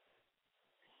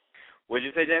 What'd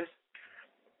you say, James?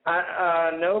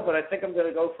 No, but I think I'm going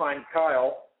to go find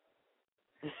Kyle.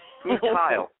 Who's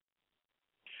Kyle?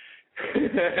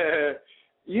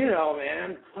 You know,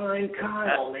 man. Find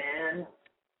Kyle, man.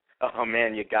 Oh,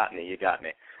 man, you got me.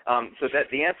 So that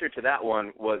the answer to that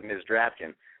one was Ms.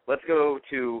 Drapkin. Let's go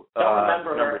to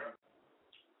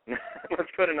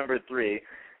let's go to number 3.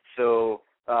 So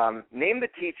name the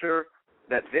teacher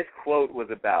that this quote was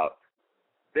about.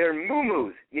 They're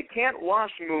moo-moos. You can't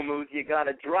wash moo-moos. You got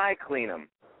to dry clean them.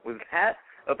 Was that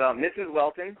about Mrs.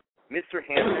 Welton, Mr.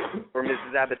 Hampton, or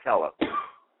Mrs. Abatello?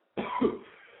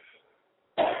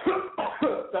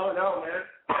 Don't know, man.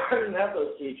 I didn't have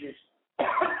those teachers.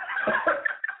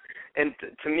 And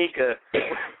Tamika,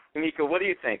 what do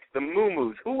you think? The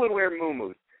moo-moos. Who would wear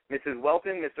moo-moos? Mrs.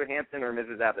 Welton, Mr. Hampton, or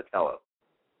Mrs. Abatello?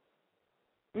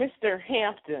 Mr.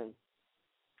 Hampton.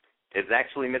 It's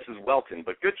actually Mrs. Welton,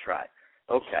 but good try.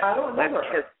 Okay. I don't remember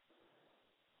her.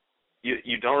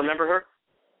 You don't remember her?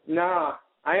 Nah.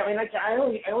 I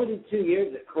only did 2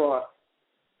 years at Cross.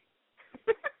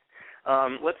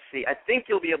 Let's see. I think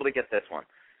you'll be able to get this one.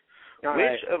 All Which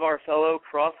right. of our fellow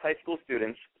Cross High School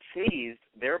students sneezed,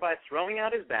 thereby throwing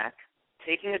out his back,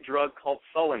 taking a drug called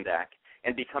Sulindac,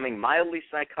 and becoming mildly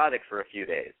psychotic for a few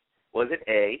days? Was it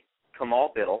A,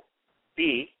 Kamal Biddle,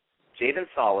 B, Jaden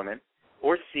Solomon,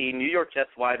 or C, New York Jets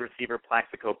wide receiver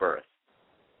Plaxico Burress?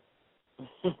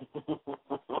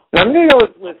 I'm going to go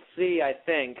with C, I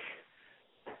think.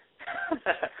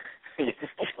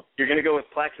 You're going to go with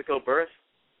Plaxico Burress?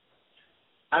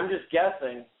 I'm just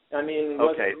guessing. I mean,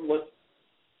 okay.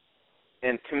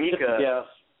 And Just Tamika, guess.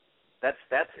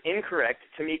 that's incorrect.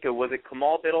 Tamika, was it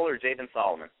Kamal Biddle or Jaden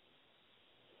Solomon?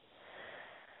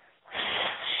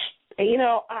 You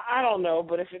know, I don't know,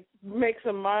 but if it makes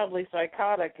them mildly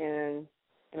psychotic and,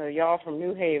 you know, y'all from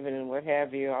New Haven and what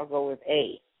have you, I'll go with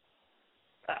A.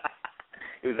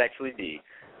 It was actually B.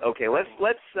 Okay, let's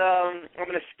I'm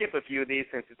going to skip a few of these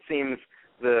since it seems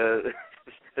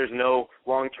there's no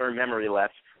long-term memory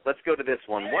left. Let's go to this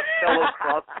one. What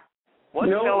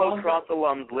fellow Cross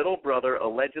alum's little brother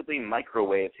allegedly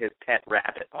microwaved his pet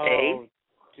rabbit? Oh, A,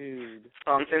 dude.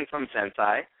 Thompson from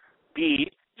Sentai,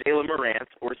 B, Jayla Morant,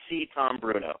 or C, Tom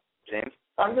Bruno? James?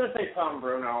 I'm going to say Tom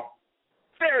Bruno.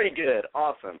 Very good.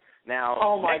 Awesome. Now,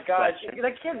 Oh, my next God. question.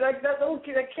 That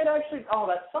kid actually, oh,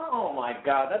 my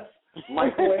God. That's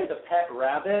microwave the pet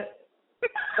rabbit?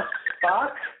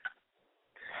 Fuck?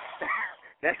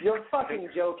 You're fucking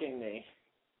joking me.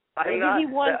 I'm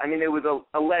not, I mean, it was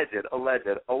alleged.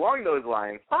 Along those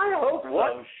lines. I hope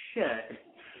what? so. Shit.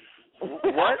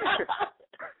 What?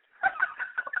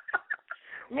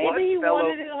 Maybe he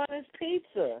wanted it on his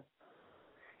pizza.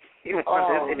 He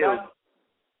wanted it.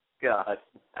 God.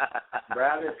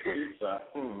 Rabbit pizza.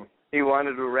 He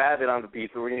wanted a rabbit on the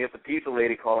pizza. We're going to get the pizza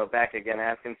lady calling back again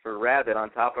asking for rabbit on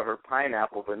top of her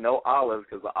pineapple, but no olives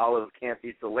because the olives can't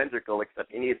be cylindrical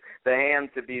except you need the ham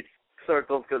to be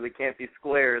circles because it can't be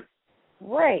squares.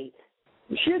 Right.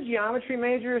 Is she a geometry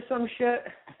major or some shit?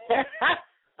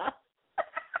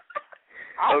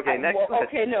 Okay, next question.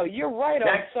 Okay, no, you're right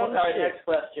on some shit. Next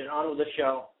question. On with the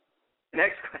show.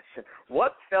 Next question.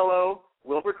 What fellow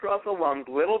Wilbercross alum's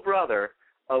little brother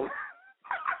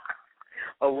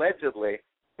allegedly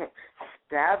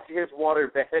stabbed his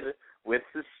waterbed with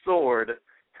his sword,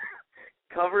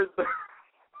 covered the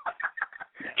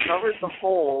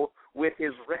hole with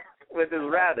his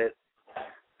rabbit,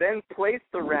 then placed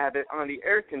the rabbit on the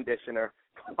air conditioner,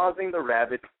 causing the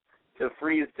rabbit to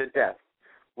freeze to death?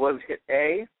 Was it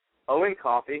A, Owen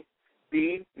Coffey,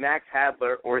 B, Max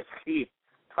Hadler, or C,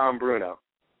 Tom Bruno?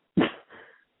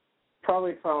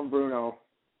 Probably Tom Bruno.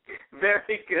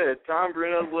 Very good. Tom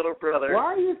Bruno's little brother.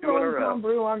 Why are you throwing Tom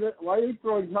Bruno and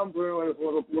his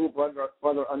little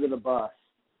brother under the bus?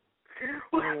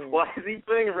 Why is he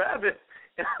putting rabbit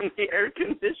on the air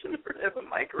conditioner as a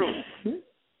microwave?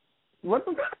 What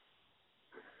the?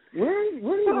 Where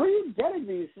are you getting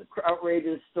these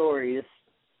outrageous stories?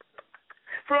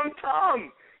 From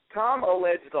Tom. Tom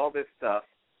alleged all this stuff.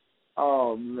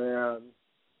 Oh, man.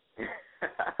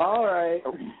 All right.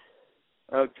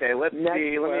 Okay, let's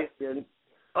see.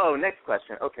 Next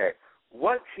question. Okay.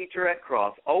 What teacher at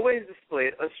Cross always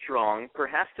displayed a strong,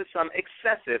 perhaps to some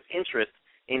excessive, interest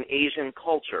in Asian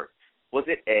culture? Was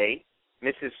it A,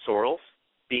 Mrs. Sorrells,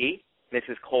 B,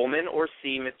 Mrs. Coleman, or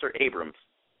C, Mr. Abrams?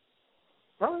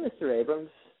 Probably Mr. Abrams.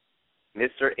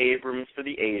 Mr. Abrams for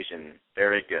the Asian.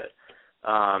 Very good.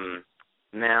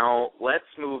 Now, let's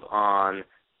move on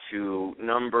to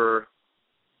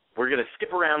we're going to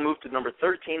skip around, move to number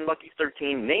 13, Lucky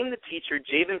 13. Name the teacher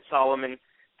Javen Solomon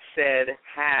said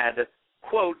had,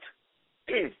 quote,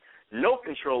 no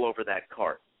control over that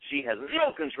cart. She has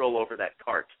no control over that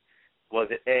cart. Was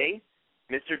it A,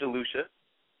 Mr. DeLucia,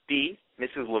 B,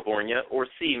 Mrs. Livornia, or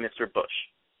C, Mr. Bush?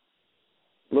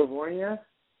 Livornia?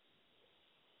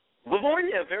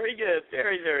 Livornia, very good.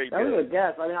 Very, very good. That was a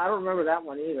guess. I mean, I don't remember that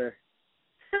one either.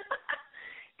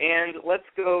 And let's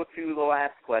go to the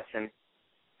last question.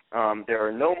 There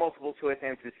are no multiple choice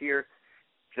answers here,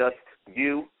 just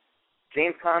you.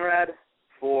 James Conrad,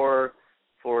 for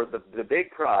the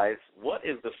big prize, what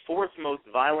is the fourth most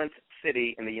violent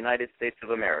city in the United States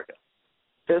of America?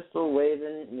 Pistol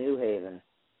waving, New Haven.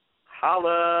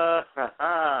 Holla!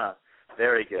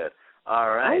 Very good.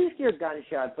 All right. I used to hear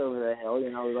gunshots over the hill,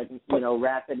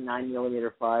 rapid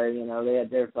 9mm fire. They had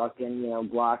their fucking,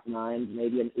 Glock 9s,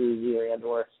 maybe an Uzi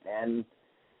or a Sten.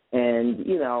 And,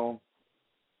 you'd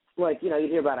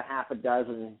hear about a half a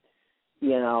dozen,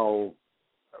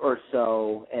 or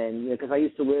so. And, because I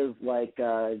used to live,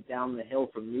 down the hill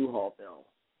from Newhallville.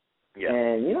 Yeah.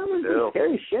 And, there's some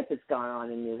scary shit that's gone on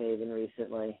in New Haven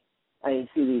recently. I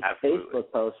see these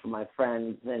Facebook posts from my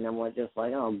friends, and I'm just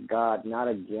like, oh, God, not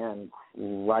again.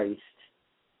 Christ.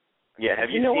 Yeah, have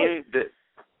you seen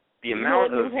the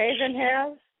amount of... New Haven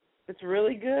has? It's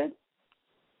really good?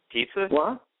 Pizza?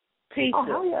 What? Pizza. Oh,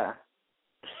 hell yeah.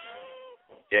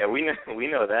 Yeah, we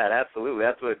know that, absolutely.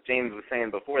 That's what James was saying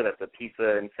before, that the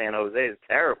pizza in San Jose is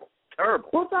terrible. Terrible.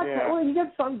 Well, it's not well, you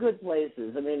get some good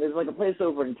places. I mean, there's a place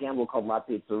over in Campbell called La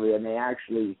Pizzeria, and they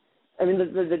actually... I mean, the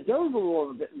dough's a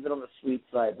little bit on the sweet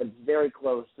side, but it's very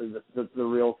close to the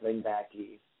real thing back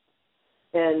east.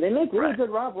 And they make really good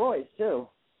Rob Roy's, too.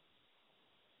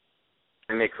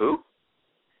 They make who?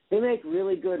 They make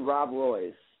really good Rob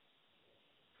Roy's.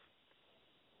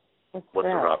 What's a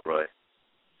Rob Roy?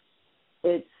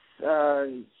 It's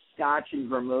Scotch and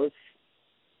vermouth.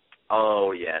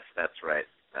 Oh, yes, that's right.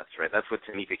 That's right. That's what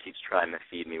Tamika keeps trying to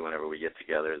feed me whenever we get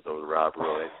together, is those Rob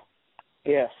Roy's.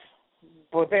 Yes.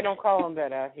 But they don't call them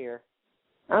that out here.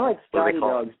 I like Scotty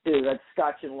Dogs, too. That's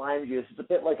Scotch and lime juice. It's a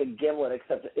bit like a gimlet,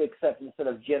 except instead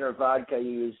of gin or vodka,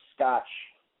 you use Scotch.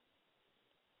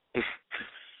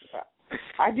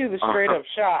 I do the straight-up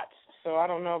shots, so I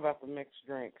don't know about the mixed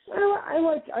drinks. I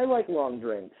like long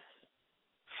drinks.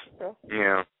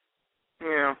 Yeah.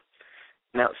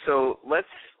 Now, so let's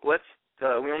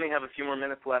we only have a few more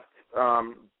minutes left,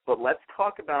 but let's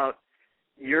talk about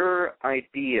your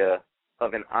idea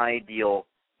of an ideal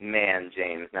man,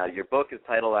 James. Now, your book is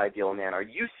titled Ideal Man. Are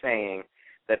you saying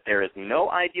that there is no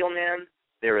ideal man?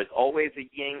 There is always a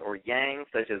yin or yang,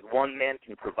 such as one man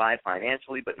can provide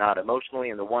financially but not emotionally,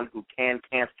 and the one who can't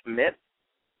commit?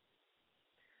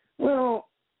 Well,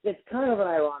 it's kind of an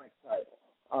ironic title.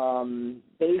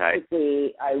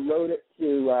 Basically, I wrote it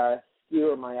to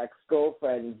skewer my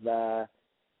ex-girlfriend's,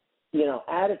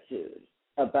 attitude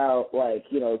about,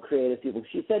 creative people.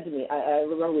 She said to me, I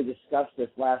remember we discussed this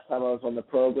last time I was on the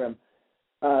program.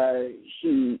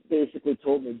 She basically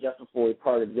told me just before we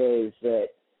parted ways that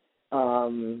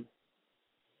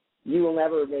you will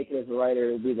never make it as a writer.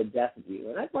 It will be the death of you.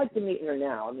 And I'd like to meet her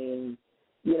now. I mean,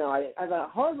 I've got a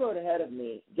hard road ahead of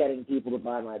me getting people to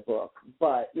buy my book,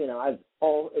 but,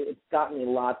 it's gotten me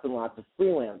lots and lots of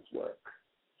freelance work.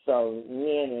 So,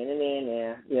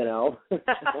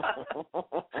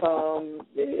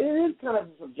 it is kind of a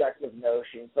subjective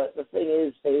notion, but the thing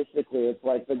is, basically, it's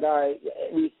like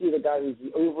we see the guy who's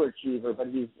the overachiever, but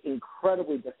he's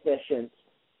incredibly deficient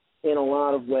in a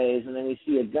lot of ways, and then we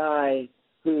see a guy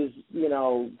who's,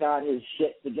 got his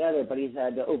shit together, but he's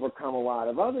had to overcome a lot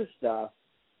of other stuff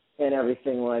and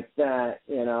everything like that,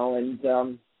 and,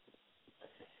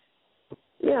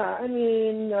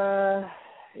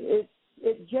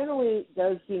 it generally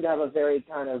does seem to have a very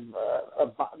kind of,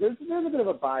 there's a bit of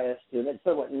a bias to it. It's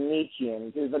somewhat Nietzschean,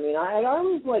 because, I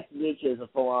always liked Nietzsche as a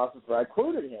philosopher. I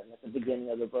quoted him at the beginning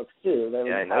of the books, too.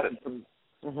 I noticed. From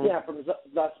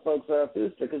Thus Spoke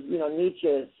Zarathustra, because,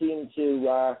 Nietzsche seemed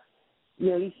to,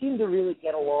 he seemed to really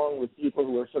get along with people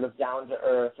who were sort of down to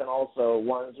earth and also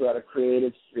ones who had a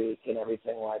creative streak and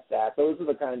everything like that. Those are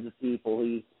the kinds of people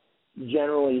he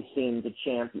generally seemed to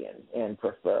champion and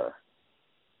prefer.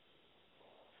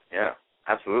 Yeah,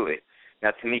 absolutely.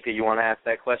 Now, Tamika, you want to ask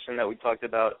that question that we talked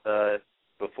about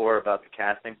before about the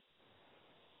casting?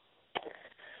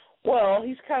 Well,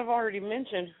 he's kind of already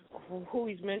mentioned who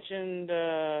he's mentioned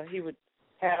he would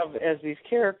have as these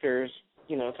characters,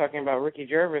 talking about Ricky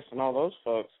Gervais and all those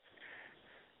folks.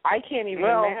 I can't even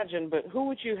imagine, but who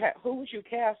would you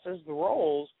cast as the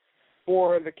roles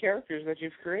for the characters that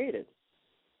you've created?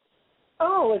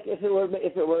 Oh, like if it were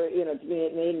to be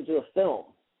made into a film.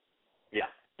 Yeah.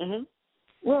 Mhm.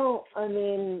 Well,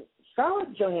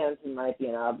 Scarlett Johansson might be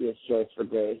an obvious choice for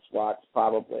Grace Watts,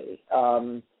 probably.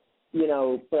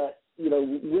 But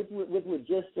with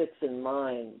logistics in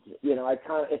mind,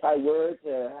 if I were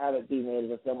to have it be made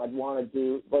as a film, I'd want to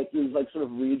do use sort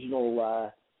of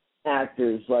regional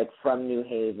actors from New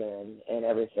Haven and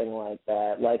everything like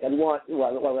that. I'd want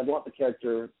the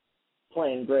character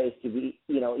playing Grace to be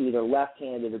either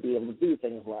left-handed or be able to do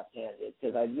things left-handed,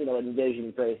 because I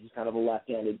envision Grace as kind of a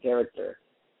left-handed character.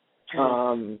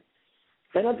 And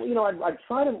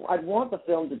I'd want the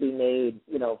film to be made,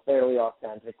 fairly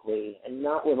authentically and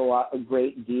not with a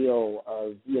great deal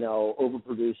of,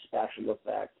 overproduced special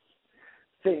effects.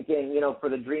 Thinking, for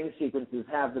the dream sequences,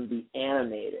 have them be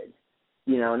animated,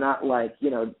 not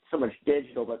so much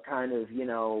digital, but kind of,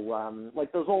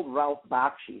 like those old Ralph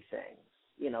Bakshi things.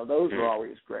 Those are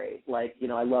always great.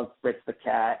 I love Fritz the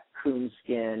Cat,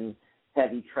 Coonskin,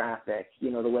 Heavy Traffic.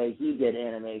 The way he did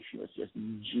animation was just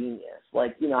genius.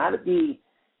 Had it be,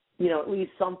 at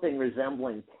least something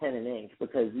resembling pen and ink,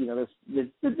 because,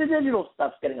 the digital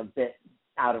stuff's getting a bit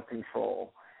out of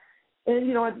control. And,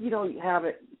 you have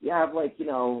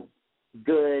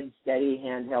good, steady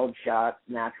handheld shots,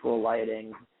 natural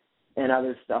lighting, and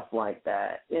other stuff like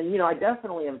that. And, I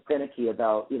definitely am finicky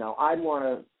about, I'd want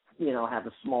to, have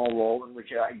a small role in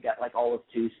which I get all of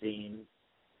 2 scenes.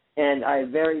 And I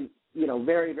am very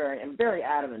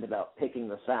adamant about picking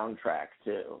the soundtrack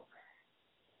too.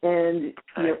 And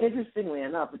interestingly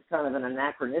enough, it's kind of an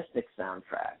anachronistic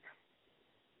soundtrack.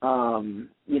 I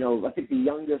think the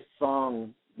youngest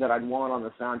song that I'd want on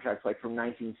the soundtrack's from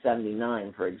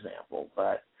 1979, for example.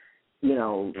 But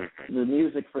the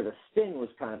music for The Sting was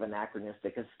kind of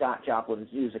anachronistic, because Scott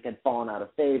Joplin's music had fallen out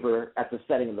of favor at the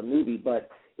setting of the movie, but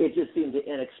it just seemed to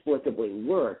inexplicably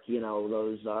work,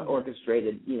 those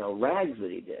orchestrated, rags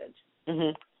that he did.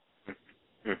 Mm-hmm.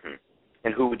 Mm-hmm.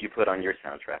 And who would you put on your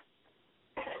soundtrack?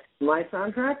 My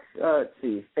soundtrack? Let's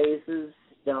see, Faces,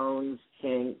 Stones,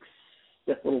 Kinks,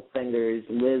 Stiff Little Fingers,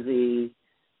 Lizzie,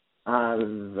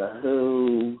 The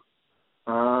Who,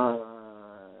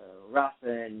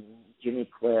 Ruffin, Jimmy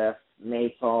Cliff,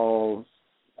 Maytals.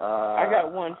 I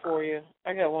got one for you.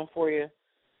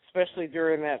 Especially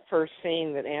during that first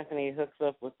scene that Anthony hooks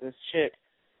up with this chick,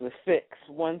 the Fix.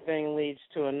 One thing leads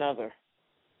to another.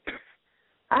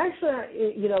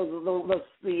 Actually,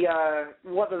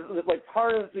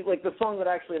 part of the song that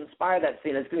actually inspired that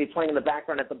scene is going to be playing in the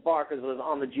background at the bar, because it was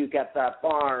on the juke at that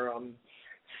bar.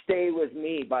 "Stay With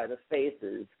Me" by the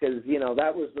Faces, because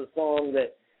that was the song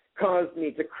that caused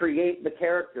me to create the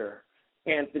character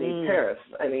Anthony Paris.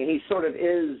 He sort of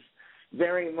is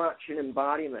very much an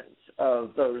embodiment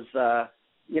of those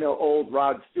old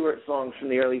Rod Stewart songs from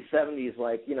the early 70s,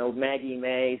 Maggie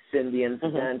May, Cindy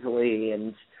Incidentally,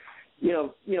 and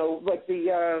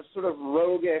the sort of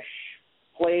roguish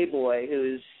playboy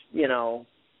who's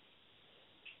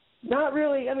not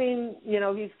really,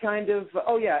 he's kind of,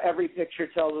 every picture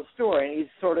tells a story, and he's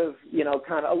sort of,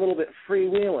 kind of a little bit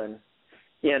freewheeling,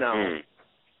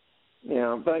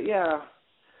 but yeah.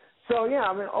 So, yeah, I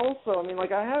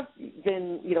have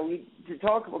been, to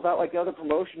talk about, other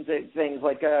promotions things,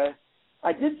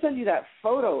 I did send you that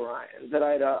photo, Ryan, that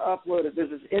I'd uploaded.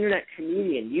 There's this internet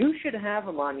comedian. You should have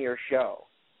him on your show.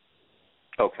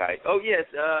 Okay. Oh, yes.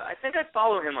 I think I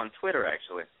follow him on Twitter,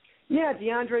 actually. Yeah,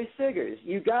 DeAndre Siggers.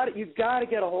 You've got to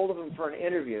get a hold of him for an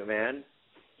interview, man.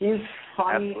 He's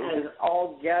funny as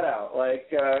all get out.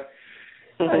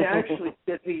 I actually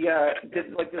did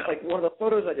one of the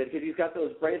photos I did, because he's got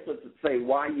those bracelets that say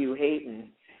 "Why You Hatin'."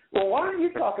 Well, why don't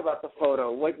you talk about the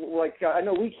photo? I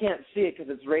know we can't see it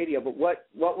because it's radio, but what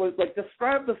was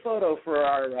describe the photo for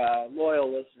our loyal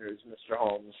listeners, Mr.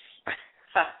 Holmes.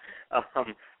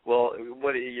 Well,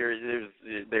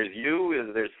 there's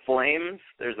you, there's flames,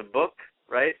 there's a book,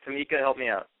 right? Tamika, help me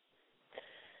out.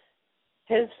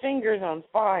 His finger's on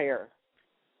fire.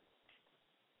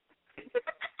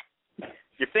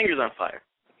 Your finger's on fire.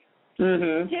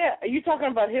 Mm-hmm. Yeah, are you talking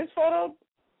about his photo?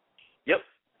 Yep.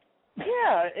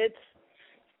 Yeah,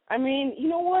 I mean, you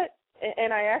know what?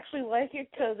 And I actually like it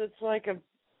because it's like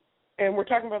and we're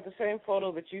talking about the same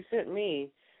photo that you sent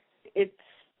me. It's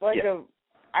like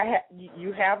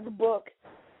you have the book,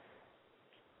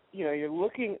 you know, you're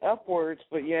looking upwards,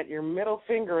 but yet your middle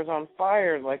finger is on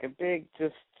fire, like a big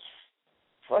just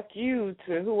fuck you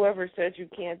to whoever said you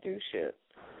can't do shit.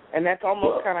 And that's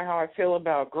almost kind of how I feel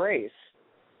about Grace,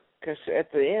 because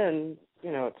at the end, you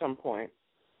know, at some point,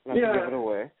 not to give it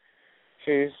away,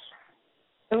 she's...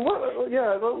 And it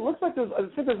looks like I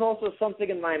think there's also something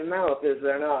in my mouth, is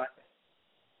there not?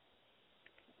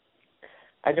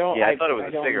 I don't... Yeah, I thought it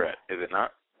was a cigarette, is it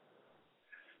not?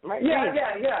 Yeah,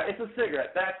 it's a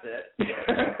cigarette, that's it.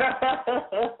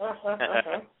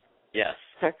 Yes.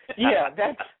 Yeah,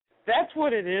 that's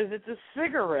what it is, it's a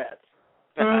cigarette.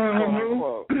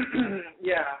 Mm-hmm.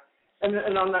 Yeah,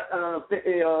 and on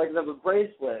the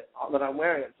bracelet that I'm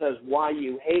wearing, it says "Why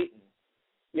You Hatin'."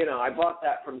 You know, I bought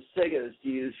that from Sigas to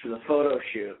use for the photo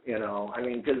shoot. You know, I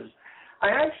mean, because I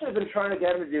actually have been trying to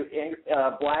get him to do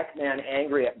Black Man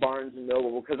Angry at Barnes and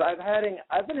Noble, because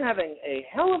I've been having a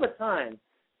hell of a time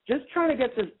just trying to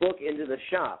get this book into the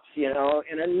shops. You know,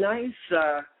 in a nice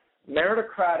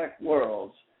meritocratic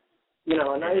world. You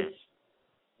know, a nice,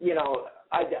 you know.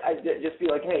 I'd just be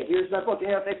like, hey, here's my book. You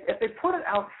know, if they put it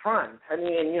out front, I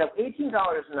mean, you know,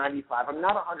 $18.95. I'm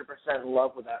not 100% in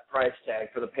love with that price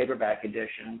tag for the paperback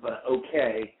edition, but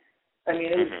okay. I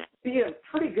mean, it would be a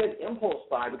pretty good impulse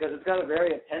buy because it's got a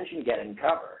very attention-getting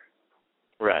cover.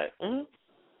 Right. Mm-hmm.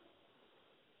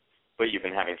 But you've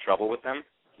been having trouble with them,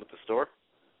 with the store?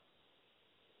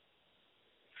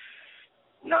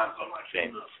 Not so much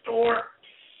in the store,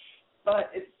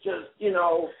 but it's just, you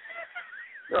know...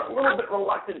 They're a little bit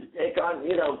reluctant to take on,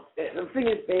 you know, the thing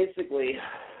is basically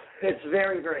it's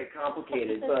very, very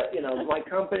complicated, but, you know, my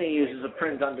company uses a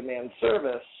print-on-demand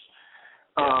service,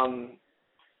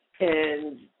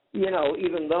 and, you know,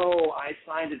 even though I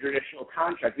signed a traditional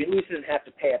contract, we at least didn't have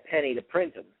to pay a penny to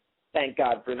print them. Thank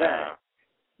God for that.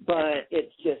 But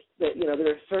it's just that, you know,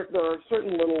 there are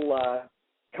certain little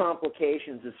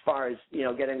complications as far as, you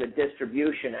know, getting the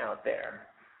distribution out there,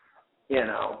 you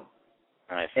know.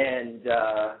 Nice. And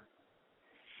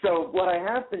so what I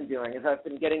have been doing is I've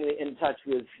been getting in touch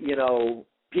with, you know,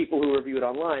 people who review it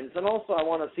online. And also I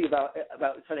want to see about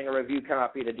sending a review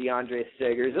copy to DeAndre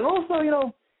Siggers. And also, you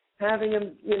know, having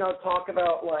him, you know, talk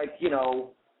about, like, you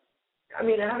know, I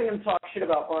mean, having him talk shit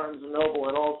about Barnes & Noble,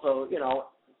 and also, you know,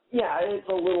 yeah, it's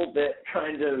a little bit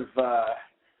kind of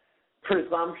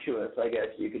presumptuous, I guess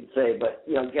you could say, but,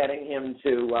 you know, getting him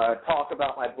to talk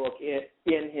about my book in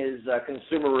his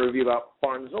consumer review about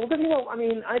Barnes & Noble. But, you know, I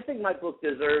mean, I think my book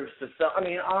deserves to sell. I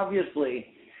mean, obviously,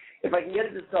 if I can get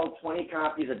it to sell 20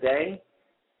 copies a day,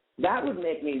 that would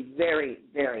make me very,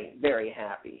 very, very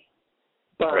happy.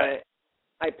 But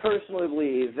I personally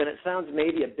believe, and it sounds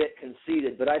maybe a bit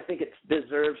conceited, but I think it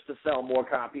deserves to sell more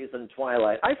copies than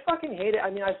Twilight. I fucking hate it.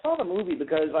 I mean, I saw the movie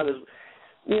because I was...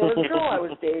 You know, the girl I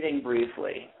was dating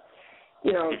briefly,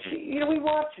 you know, we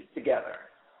watched it together.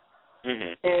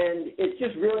 Mm-hmm. And it's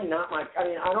just really not my, I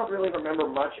mean, I don't really remember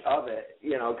much of it,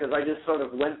 you know, because I just sort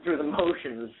of went through the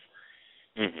motions,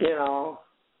 you know.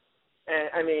 And,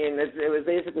 I mean, it was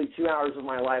basically 2 hours of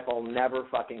my life I'll never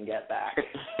fucking get back.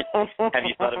 Have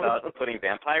you thought about putting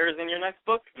vampires in your next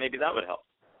book? Maybe that would help.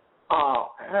 Oh,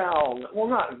 hell,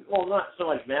 not so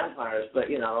much vampires, but,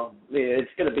 you know,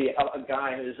 it's going to be a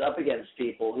guy who's up against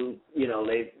people who, you know,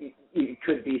 it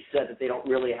could be said that they don't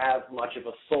really have much of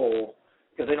a soul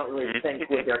because they don't really think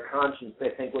with their conscience,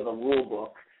 they think with a rule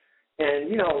book. And,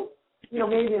 you know,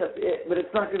 maybe, but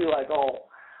it's not going to be like, oh,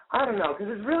 I don't know,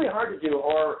 because it's really hard to do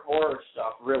horror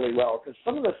stuff really well because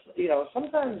some of the, you know,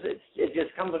 sometimes it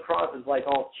just comes across as like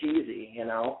all cheesy, you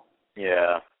know?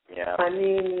 Yeah. I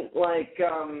mean, like,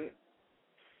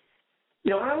 you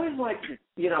know, I always liked,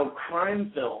 you know,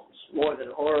 crime films more than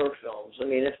horror films. I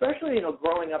mean, especially, you know,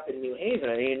 growing up in New Haven.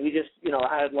 I mean, we just, you know,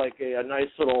 had like a nice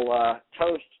little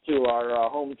toast to our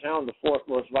hometown, the fourth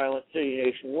most violent city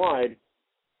nationwide.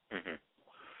 Mm-hmm.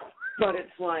 But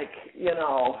it's like, you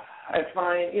know, I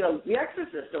find, you know, The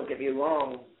Exorcist, don't get me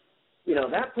wrong,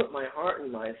 that put my heart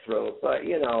in my throat. But,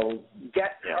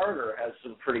 Get Carter has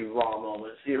some pretty raw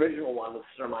moments. The original one with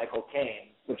Sir Michael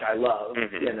Caine, which I love,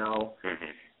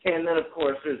 And then, of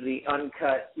course, there's the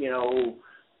uncut,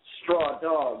 Straw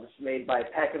Dogs made by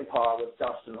Peckinpah with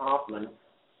Dustin Hoffman.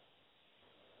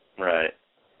 Right.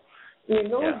 I mean,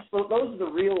 those are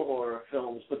the real horror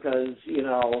films because,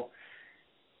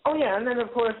 Oh, yeah, and then,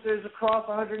 of course, there's Across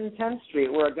 110th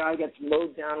Street where a guy gets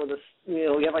mowed down with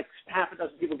you have like half a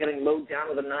dozen people getting mowed down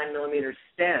with a 9mm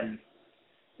Sten,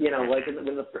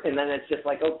 and then it's just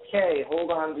like, okay, hold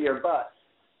on to your butts.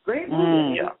 Great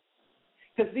movie.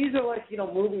 Because these are like,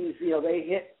 movies, they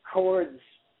hit chords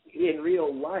in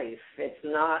real life. It's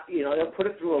not, they'll put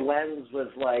it through a lens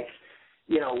with like,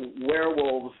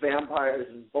 werewolves, vampires,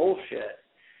 and bullshit.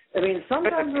 I mean,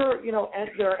 sometimes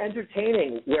there are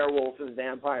entertaining werewolf and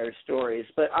vampire stories,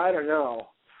 but I don't know.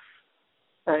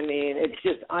 I mean, it's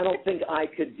just, I don't think I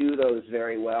could do those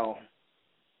very well.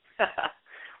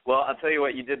 Well, I'll tell you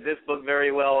what, you did this book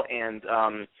very well, and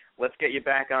let's get you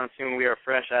back on soon. We are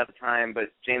fresh out of time,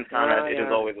 but James Conrad, it is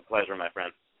always a pleasure, my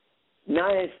friend.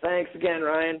 Nice. Thanks again,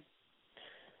 Ryan.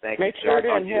 Thank you. Make sure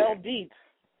to inhale deep.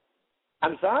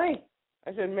 I'm sorry?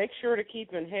 I said make sure to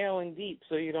keep inhaling deep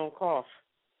so you don't cough.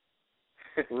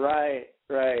 Right.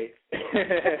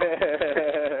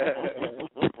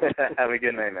 Have a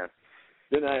good night, man.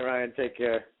 Good night, Ryan. Take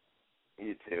care.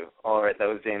 You too. All right, that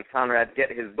was James Conrad.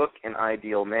 Get his book, An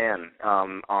Ideal Man,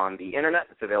 on the internet.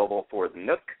 It's available for the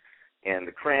Nook and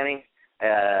the Cranny.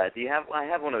 Do you have? I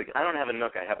have one of the. I don't have a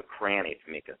Nook. I have a Cranny,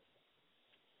 Tamika.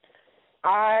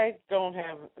 I don't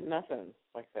have nothing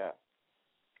like that.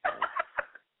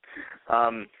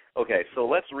 Okay, so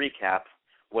let's recap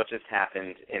what just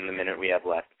happened in the minute we have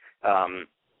left.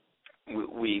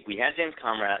 We had James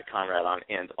Conrad on,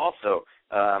 and also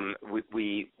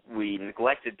we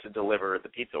neglected to deliver the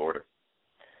pizza order.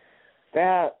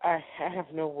 That I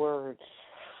have no words.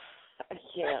 I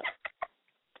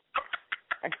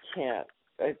can't.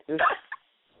 I just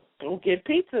don't get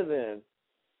pizza then.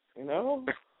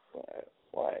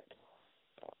 What?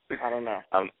 I don't know.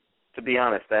 To be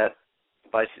honest, that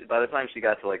by the time she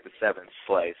got to like the 7th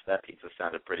slice, that pizza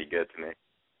sounded pretty good to me.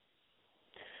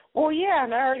 Well, yeah,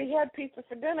 and I already had pizza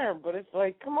for dinner, but it's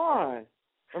like, come on.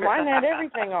 Mine had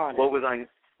everything on it. What was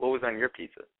on your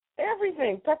pizza?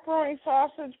 Everything. Pepperoni,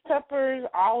 sausage, peppers,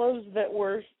 olives that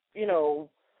were,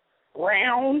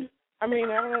 round. I mean,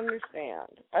 I don't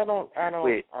understand. I don't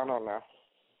know.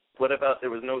 What about there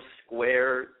was no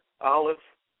square olive?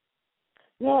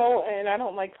 No, and I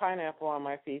don't like pineapple on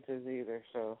my pizzas either,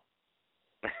 so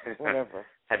whatever.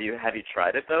 Have you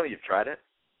tried it though? You've tried it?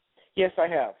 Yes, I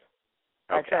have.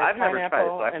 Okay, I've never tried it,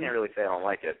 so I can't really say I don't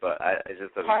like it, but it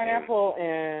just doesn't. Pineapple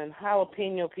and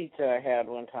jalapeno pizza I had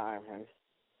one time, and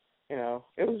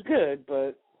it was good,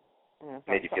 but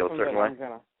made you feel a certain way.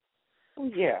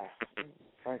 Yeah,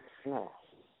 like no.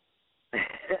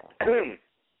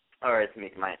 All right,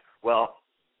 Tamika, mine. Well,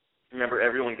 remember,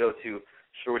 everyone go to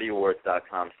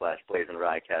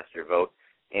shortyawards.com/BlazinRy, cast your vote,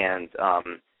 and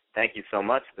thank you so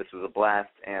much. This was a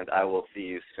blast, and I will see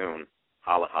you soon.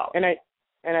 Holla, holla.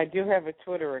 And I do have a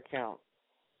Twitter account.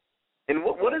 And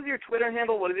what is your Twitter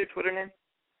handle? What is your Twitter name?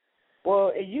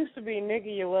 Well, it used to be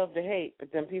Nigga You Love to Hate,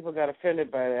 but then people got offended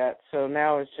by that, so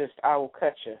now it's just I Will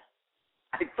Cut You.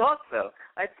 I thought so.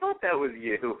 I thought that was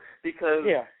you because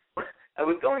I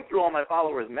was going through all my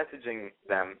followers, messaging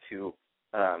them to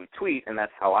tweet, and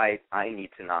that's how I need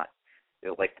to not.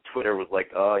 Like Twitter was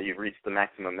like, oh, you've reached the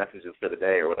maximum messages for the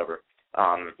day or whatever.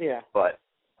 But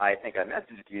I think I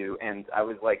messaged you, and I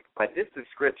was like, by this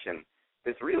description,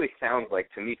 this really sounds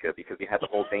like Tamika because you had the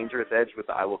whole dangerous edge with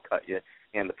the I will cut you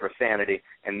and the profanity,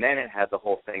 and then it had the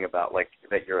whole thing about, like,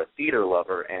 that you're a theater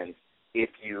lover, and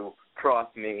if you cross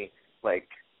me, like,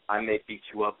 I may beat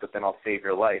you up, but then I'll save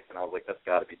your life. And I was like, that's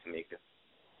got to be Tamika.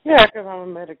 Yeah, because I'm a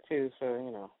medic, too,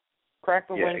 so, crack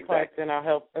the windpipe, then I'll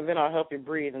help you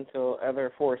breathe until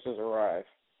other forces arrive.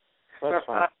 That's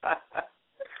fine.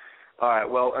 All right,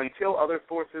 well, until other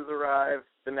forces arrive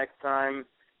the next time,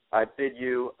 I bid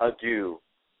you adieu.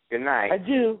 Good night.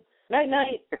 Adieu.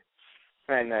 Night-night.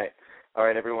 Night-night. All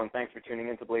right, everyone, thanks for tuning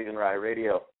in to BlazinRy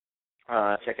Radio.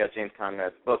 Check out James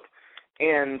Conrad's book.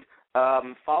 And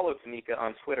follow Tamika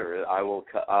on Twitter.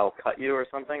 I'll cut you or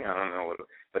something. I don't know,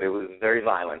 but it was very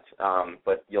violent.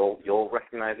 But you'll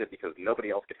recognize it because nobody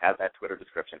else could have that Twitter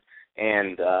description.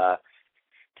 And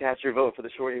cast your vote for the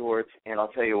Shorty Awards. And I'll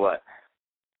tell you what,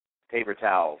 paper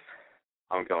towels.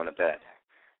 I'm going to bed.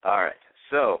 All right.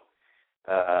 So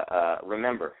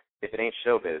remember, if it ain't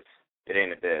showbiz, it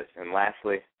ain't a biz. And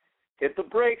lastly, hit the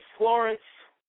brakes, Florence.